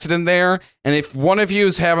connected in there. And if one of you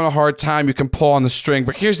is having a hard time, you can pull on the string.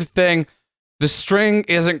 But here's the thing. The string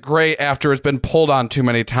isn't great after it's been pulled on too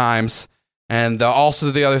many times. And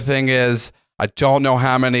also the other thing is, I don't know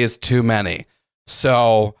how many is too many.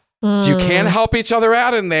 So you can help each other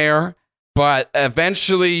out in there, but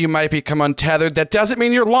eventually you might become untethered. That doesn't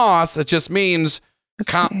mean you're lost. It just means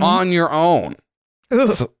on your own. Ooh.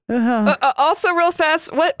 So, Also, real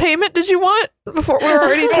fast, what payment did you want before we're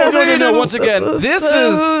already no. Once again, this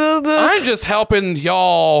is, I'm just helping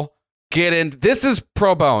y'all get in. This is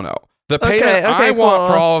pro bono. The payment I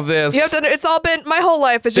want for all of this. You have to. It's all been my whole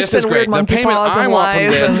life. It's just This is been weird great. The monkey payment paws I and want from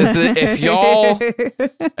lies. this is that if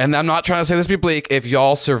y'all, and I'm not trying to say this to be bleak, if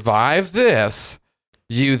y'all survive this,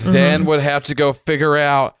 you then would have to go figure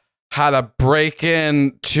out how to break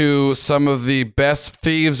into some of the best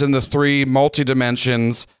thieves in the three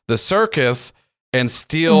multi-dimensions, the circus, and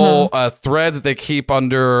steal a thread that they keep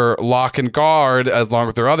under lock and guard along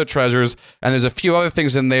with their other treasures. And there's a few other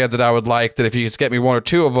things in there that I would like that if you just get me one or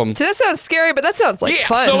two of them. So that sounds scary, but that sounds like Yeah,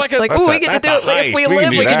 fun. so like a- ooh, we that's get to do a it. If we heist. We live,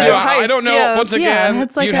 can do we can that. do a I heist. don't know. Yeah. Once Yeah, again,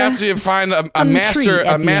 it's like you'd have to find a treat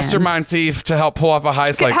at the mastermind thief to help pull off a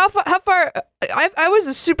heist. Okay, Like, how far? I was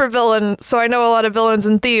a super villain, so I know a lot of villains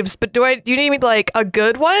and thieves. But do you need me like a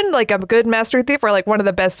good one, like a good master thief, or like one of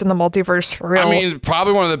the best in the multiverse for real? I mean,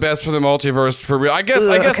 probably one of the best for the multiverse for real. I guess.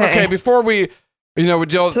 Okay. Okay, before we, we deal.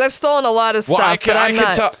 because I've stolen a lot of stuff, Well, I but can I'm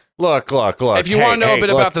not. tell. Look. If you wanna know a bit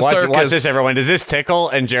look, about the watch circus- this, everyone. Does this tickle?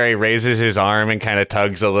 And Jerry raises his arm and kind of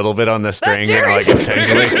tugs a little bit on the string, Jerry! like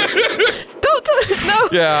intentionally. Don't no.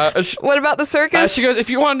 Yeah. What about the circus? She goes, if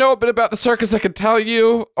you want to know a bit about the circus, I can tell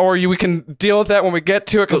you, or we can deal with that when we get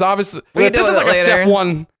to it, because obviously We can this deal is with like it a step later.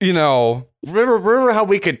 one, Remember how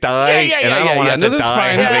we could die? Yeah, and I don't want yeah. to No, this is die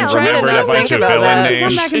fine. Yeah, having I'm trying to remembered not a bunch think of about villain that.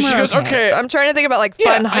 names. Come back And she goes, tomorrow. okay. I'm trying to think about like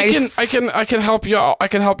Yeah, fun heists. I can help y'all. I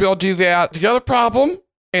can help y'all do that. The other problem,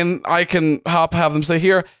 and I can have them say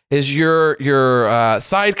here, is your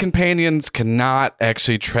side companions cannot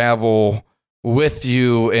actually travel with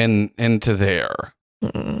you into there.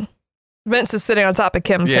 Vince is sitting on top of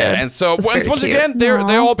Kim's head. Yeah, and so That's very once cute. again, they'll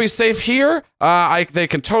all be safe here. They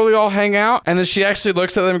can totally all hang out. And then she actually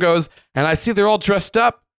looks at them and goes, and I see they're all dressed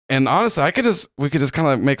up. And honestly, we could just kind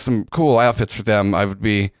of make some cool outfits for them. I would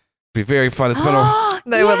be Be very fun. It's been a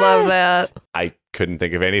They would love that. I couldn't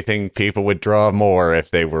think of anything people would draw more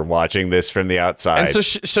if they were watching this from the outside. And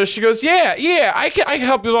so she goes, yeah, I can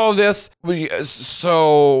help you with all this.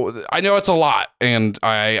 So I know it's a lot, and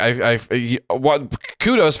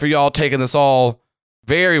kudos for y'all taking this all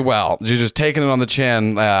very well. You're just taking it on the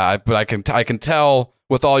chin. But I can tell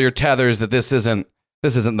with all your tethers that this isn't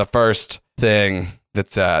the first thing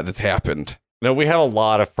that's happened. No, we have a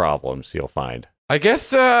lot of problems, you'll find. I guess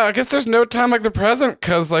there's no time like the present,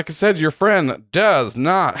 because like I said, your friend does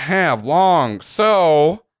not have long.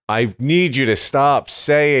 So I need you to stop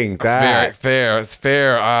saying that. That's very fair. It's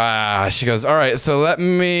fair. She goes, all right, so let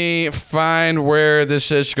me find where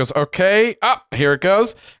this is. She goes, okay, here it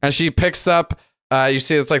goes. And she picks up, you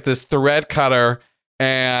see it's like this thread cutter,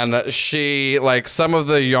 and she, like, some of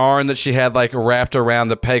the yarn that she had, like, wrapped around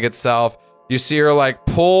the peg itself, you see her, like,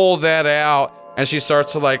 pull that out, and she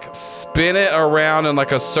starts to, like, spin it around in,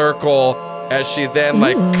 like, a circle as she then,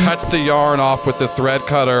 like, cuts the yarn off with the thread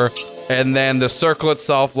cutter, and then the circle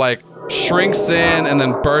itself, like, shrinks in and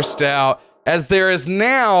then bursts out, as there is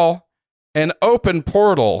now an open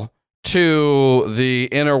portal to the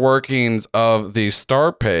inner workings of the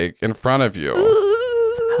star peg in front of you.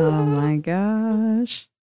 Oh my gosh.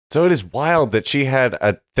 So it is wild that she had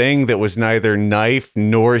a thing that was neither knife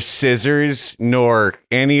nor scissors nor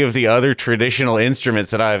any of the other traditional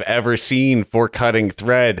instruments that I've ever seen for cutting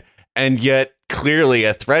thread, and yet clearly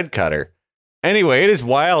a thread cutter. Anyway, it is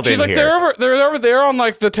wild She's in like, here. they're over there on,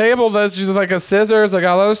 like, the table. That's just like a scissors, like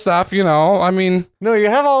all those stuff, you know. I mean, No, you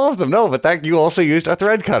have all of them. No, but that you also used a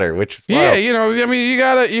thread cutter, which is yeah, wild. you know, I mean, you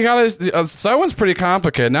gotta, sewing's pretty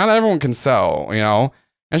complicated. Not everyone can sew, you know.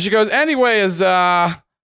 And she goes, anyways,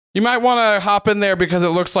 you might want to hop in there because it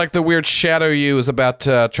looks like the weird shadow you is about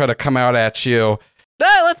to try to come out at you.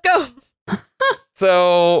 Let's go.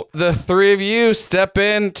 So the three of you step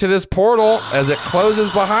into this portal as it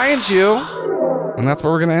closes behind you, and that's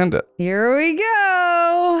where we're gonna end it. Here we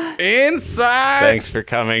go. Inside. Thanks for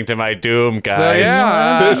coming to my doom, So guys.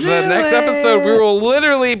 yeah, Let's the do next it. episode we will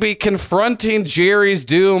literally be confronting Jerry's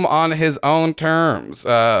doom on his own terms.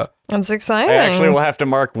 That's exciting. I actually will have to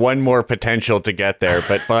mark one more potential to get there,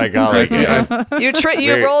 but by golly, You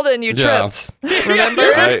Very- rolled and you Yeah. tripped. Remember?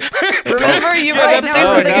 I- Remember, you Yeah, rolled to that's- do oh,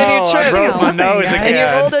 something and no, you I tripped. broke my Listen, nose guys. And you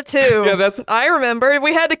again. rolled a 2. Yeah, that's- I remember.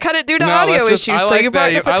 We had to cut it due to No, audio let's just- issues, I so like you brought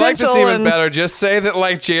the that. I potential. like this even and better. Just say that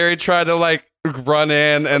like Jerry tried to like run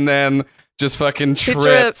in and then just fucking tripped,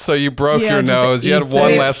 tripped. so you broke Yeah, your just nose. You had eats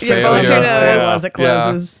one it. less You bumped failure. your nose. As it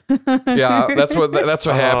closes. Yeah, that's what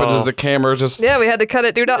happens. Is Oh. the camera just Yeah, we had to cut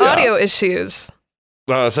it due to audio issues.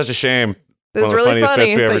 Oh, it's such a shame. It was One of the really funniest funny,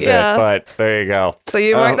 bits we ever but did, yeah. but there you go. So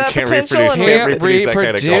you marked that Can't potential reproduce- and can't can't reproduce that kind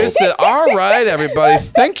of reproduce it. All right, everybody.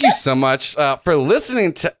 Thank you so much for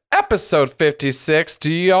listening to episode 56.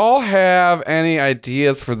 Do y'all have any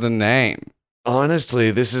ideas for the name?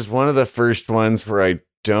 Honestly, this is one of the first ones where I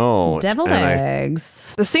don't. Deviled and I-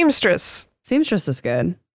 eggs. the seamstress, Seamstress is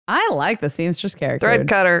good. I like the seamstress character. thread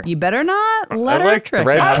cutter. You better not let I her like trick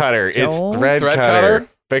thread us, cutter. It's Joel. thread Thread cutter, cutter?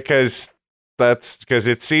 because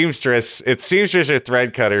it's seamstress. It's seamstress or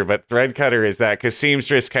thread cutter, but thread cutter is that because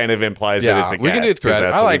seamstress kind of implies that it's a we can do guest, 'cause thread.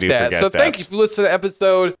 that's I what we like do for that. guest So thank apps. you for listening to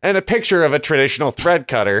episode. And a picture of a traditional thread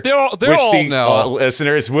cutter, They're which all the know.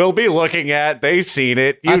 listeners will be looking at. They've seen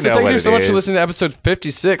it. You So know thank what you it so much for is. listening to episode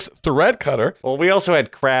 56, Thread Cutter. Well, we also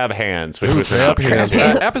had crab hands, which was Crab hands.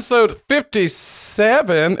 fantastic. Episode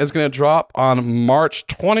 57 is going to drop on March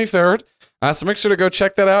 23rd. So make sure to go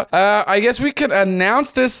check that out. I guess we could announce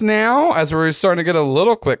this now as we're starting to get a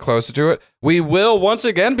little bit closer to it. We will once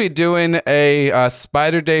again be doing a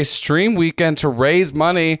Spider Day stream weekend to raise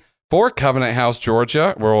money for Covenant House,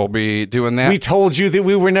 Georgia, where we'll be doing that. We told you that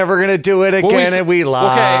we were never going to do it again, Well, s- and we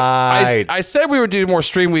lied. Okay, I said we would do more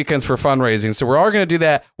stream weekends for fundraising, so we are going to do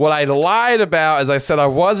that. What I lied about is I said I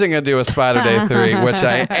wasn't going to do a Spider Day 3, which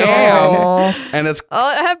I am, and it's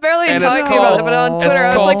I have barely And talked it's to you about that, but on called- Twitter,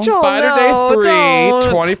 I was like, Joel, Spider no, Day 3, don't.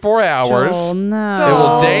 24 hours. Joel, no. It will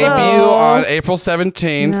Oh, debut no. on April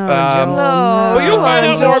 17th. No, Um, Joel, no. but you'll Come find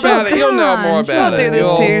on, out more Joel. about it. You'll know more about Don't it. do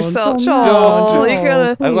this to You'll- yourself, Joel, Joel. You're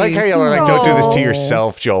gonna. I like how Please, y'all are like, don't do this to no.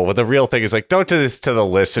 yourself, Joel. But the real thing is like, don't do this to the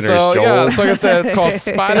listeners, So Joel. yeah, so like I said, it's called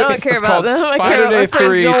Spider. I don't It's care called about them. I care Spider about my Day friend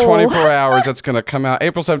 3, Joel. 24 hours. That's going to come out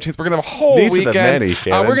April 17th. We're going to have a whole Needs of the weekend. many,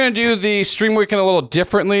 Shannon. We're going to do the stream weekend a little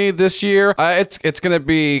differently this year. It's going to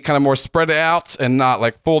be kind of more spread out and not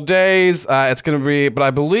like full days. It's going to be, but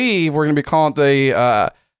I believe we're going to be calling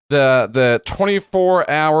it the 24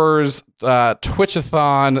 hours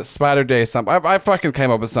Twitchathon Spider Day something. I fucking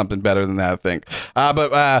came up with something better than that, I think.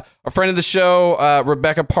 But a friend of the show,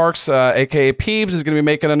 Rebecca Parks, aka Peebs, is going to be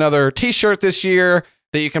making another t-shirt this year.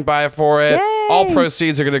 that you can buy for it. Yay! All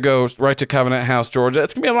proceeds are going to go right to Covenant House, Georgia.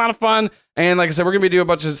 It's going to be a lot of fun. And like I said, we're going to be doing a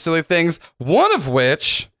bunch of silly things. One of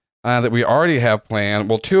which that we already have planned.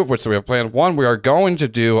 Well, two of which that we have planned. One, we are going to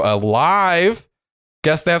do a live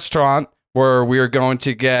Guess That Straunt where we are going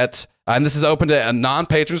to get, and this is open to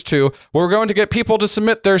non-patrons too, where we're going to get people to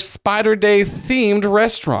submit their Spider Day themed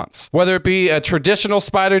restaurants. Whether it be a traditional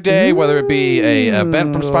Spider Day, whether it be a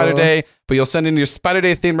event from Spider Day, but you'll send in your Spider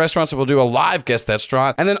Day themed restaurants and we'll do a live Guess That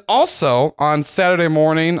Straunt. And then also on Saturday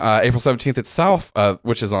morning, April 17th itself,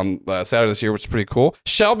 which is on Saturday this year, which is pretty cool,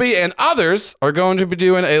 Shelby and others are going to be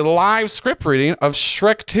doing a live script reading of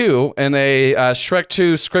Shrek 2 in a Shrek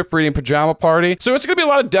 2 script reading pajama party. So it's going to be a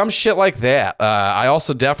lot of dumb shit like that. I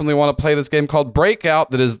also definitely want to play this game called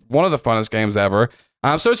Breakout that is one of the funnest games ever.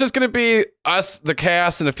 So it's just going to be us, the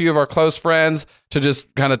cast, and a few of our close friends to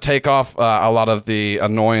just kind of take off a lot of the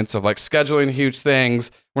annoyance of like scheduling huge things.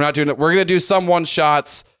 We're not doing it. We're going to do some one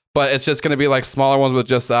shots, but it's just going to be like smaller ones with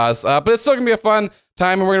just us. But it's still going to be a fun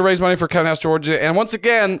time, and we're going to raise money for Covenant House, Georgia. And once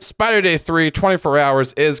again, Spider Day 3, 24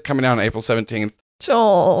 hours is coming out on April 17th.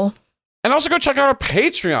 Joel. And also go check out our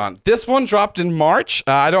Patreon. This one dropped in March.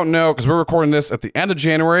 I don't know because we're recording this at the end of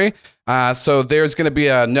January. So there's going to be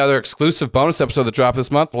another exclusive bonus episode that dropped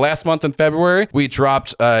this month. Last month in February, we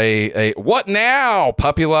dropped a What Now?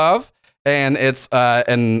 Puppy Love. And it's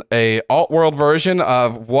a alt-world version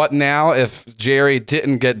of What Now if Jerry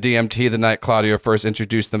didn't get DMT the night Claudia first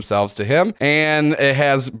introduced themselves to him. And it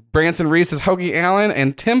has Branson Reese as Hoagie Allen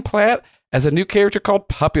and Tim Platt as a new character called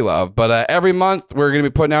Puppy Love. But every month, we're going to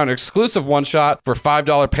be putting out an exclusive one-shot for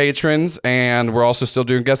 $5 patrons, and we're also still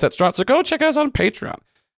doing Guess That Straunt, so go check us out on Patreon.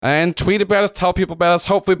 And tweet about us, tell people about us.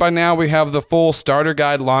 Hopefully by now we have the full starter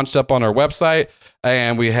guide launched up on our website,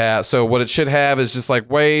 and we have, so what it should have is just like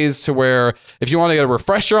ways to where if you want to get a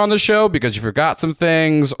refresher on the show because you forgot some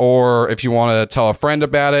things, or if you want to tell a friend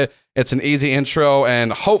about it, it's an easy intro.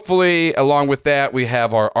 And hopefully along with that, we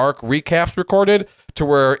have our arc recaps recorded to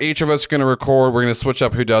where each of us are going to record. We're going to switch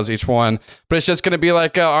up who does each one, but it's just going to be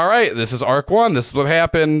like, all right, this is arc 1. This is what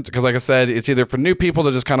happened. Because like I said, it's either for new people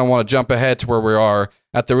that just kind of want to jump ahead to where we are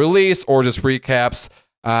at the release, or just recaps.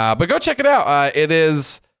 But go check it out. It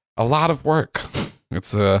is a lot of work.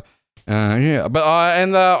 It's yeah. But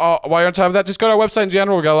while you're on top of that, just go to our website in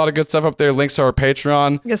general. We got a lot of good stuff up there. Links to our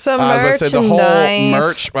Patreon. Get some As I said, the whole merchandise.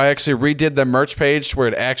 merch. I actually redid the merch page where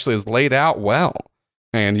it actually is laid out well.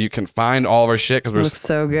 And you can find all of our shit because Looks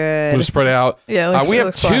so good. we're spread out. Yeah, We have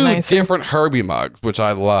looks a lot 2 nicer. different Herbie mugs, which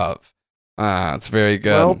I love. It's very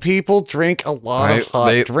good. Well, people drink a lot of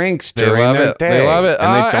hot drinks They during love their it. day. They love it.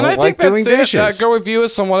 And they don't I like think doing that's it. dishes. Go review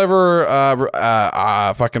us on whatever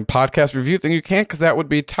fucking podcast review thing you can, because that would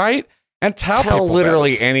be tight. And tell people literally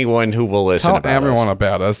about us. anyone who will listen Tell about everyone us.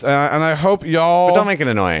 about us. And I hope y'all... But don't make it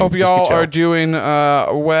annoying. Hope Just be y'all chill. are doing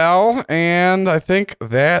well, and I think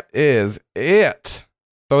that is it.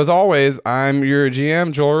 So as always, I'm your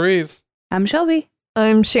GM, Joel Reese. I'm Shelby.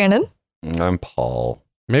 I'm Shannon. I'm Paul.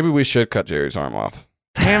 Maybe we should cut Jerry's arm off.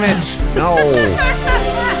 Damn it. No.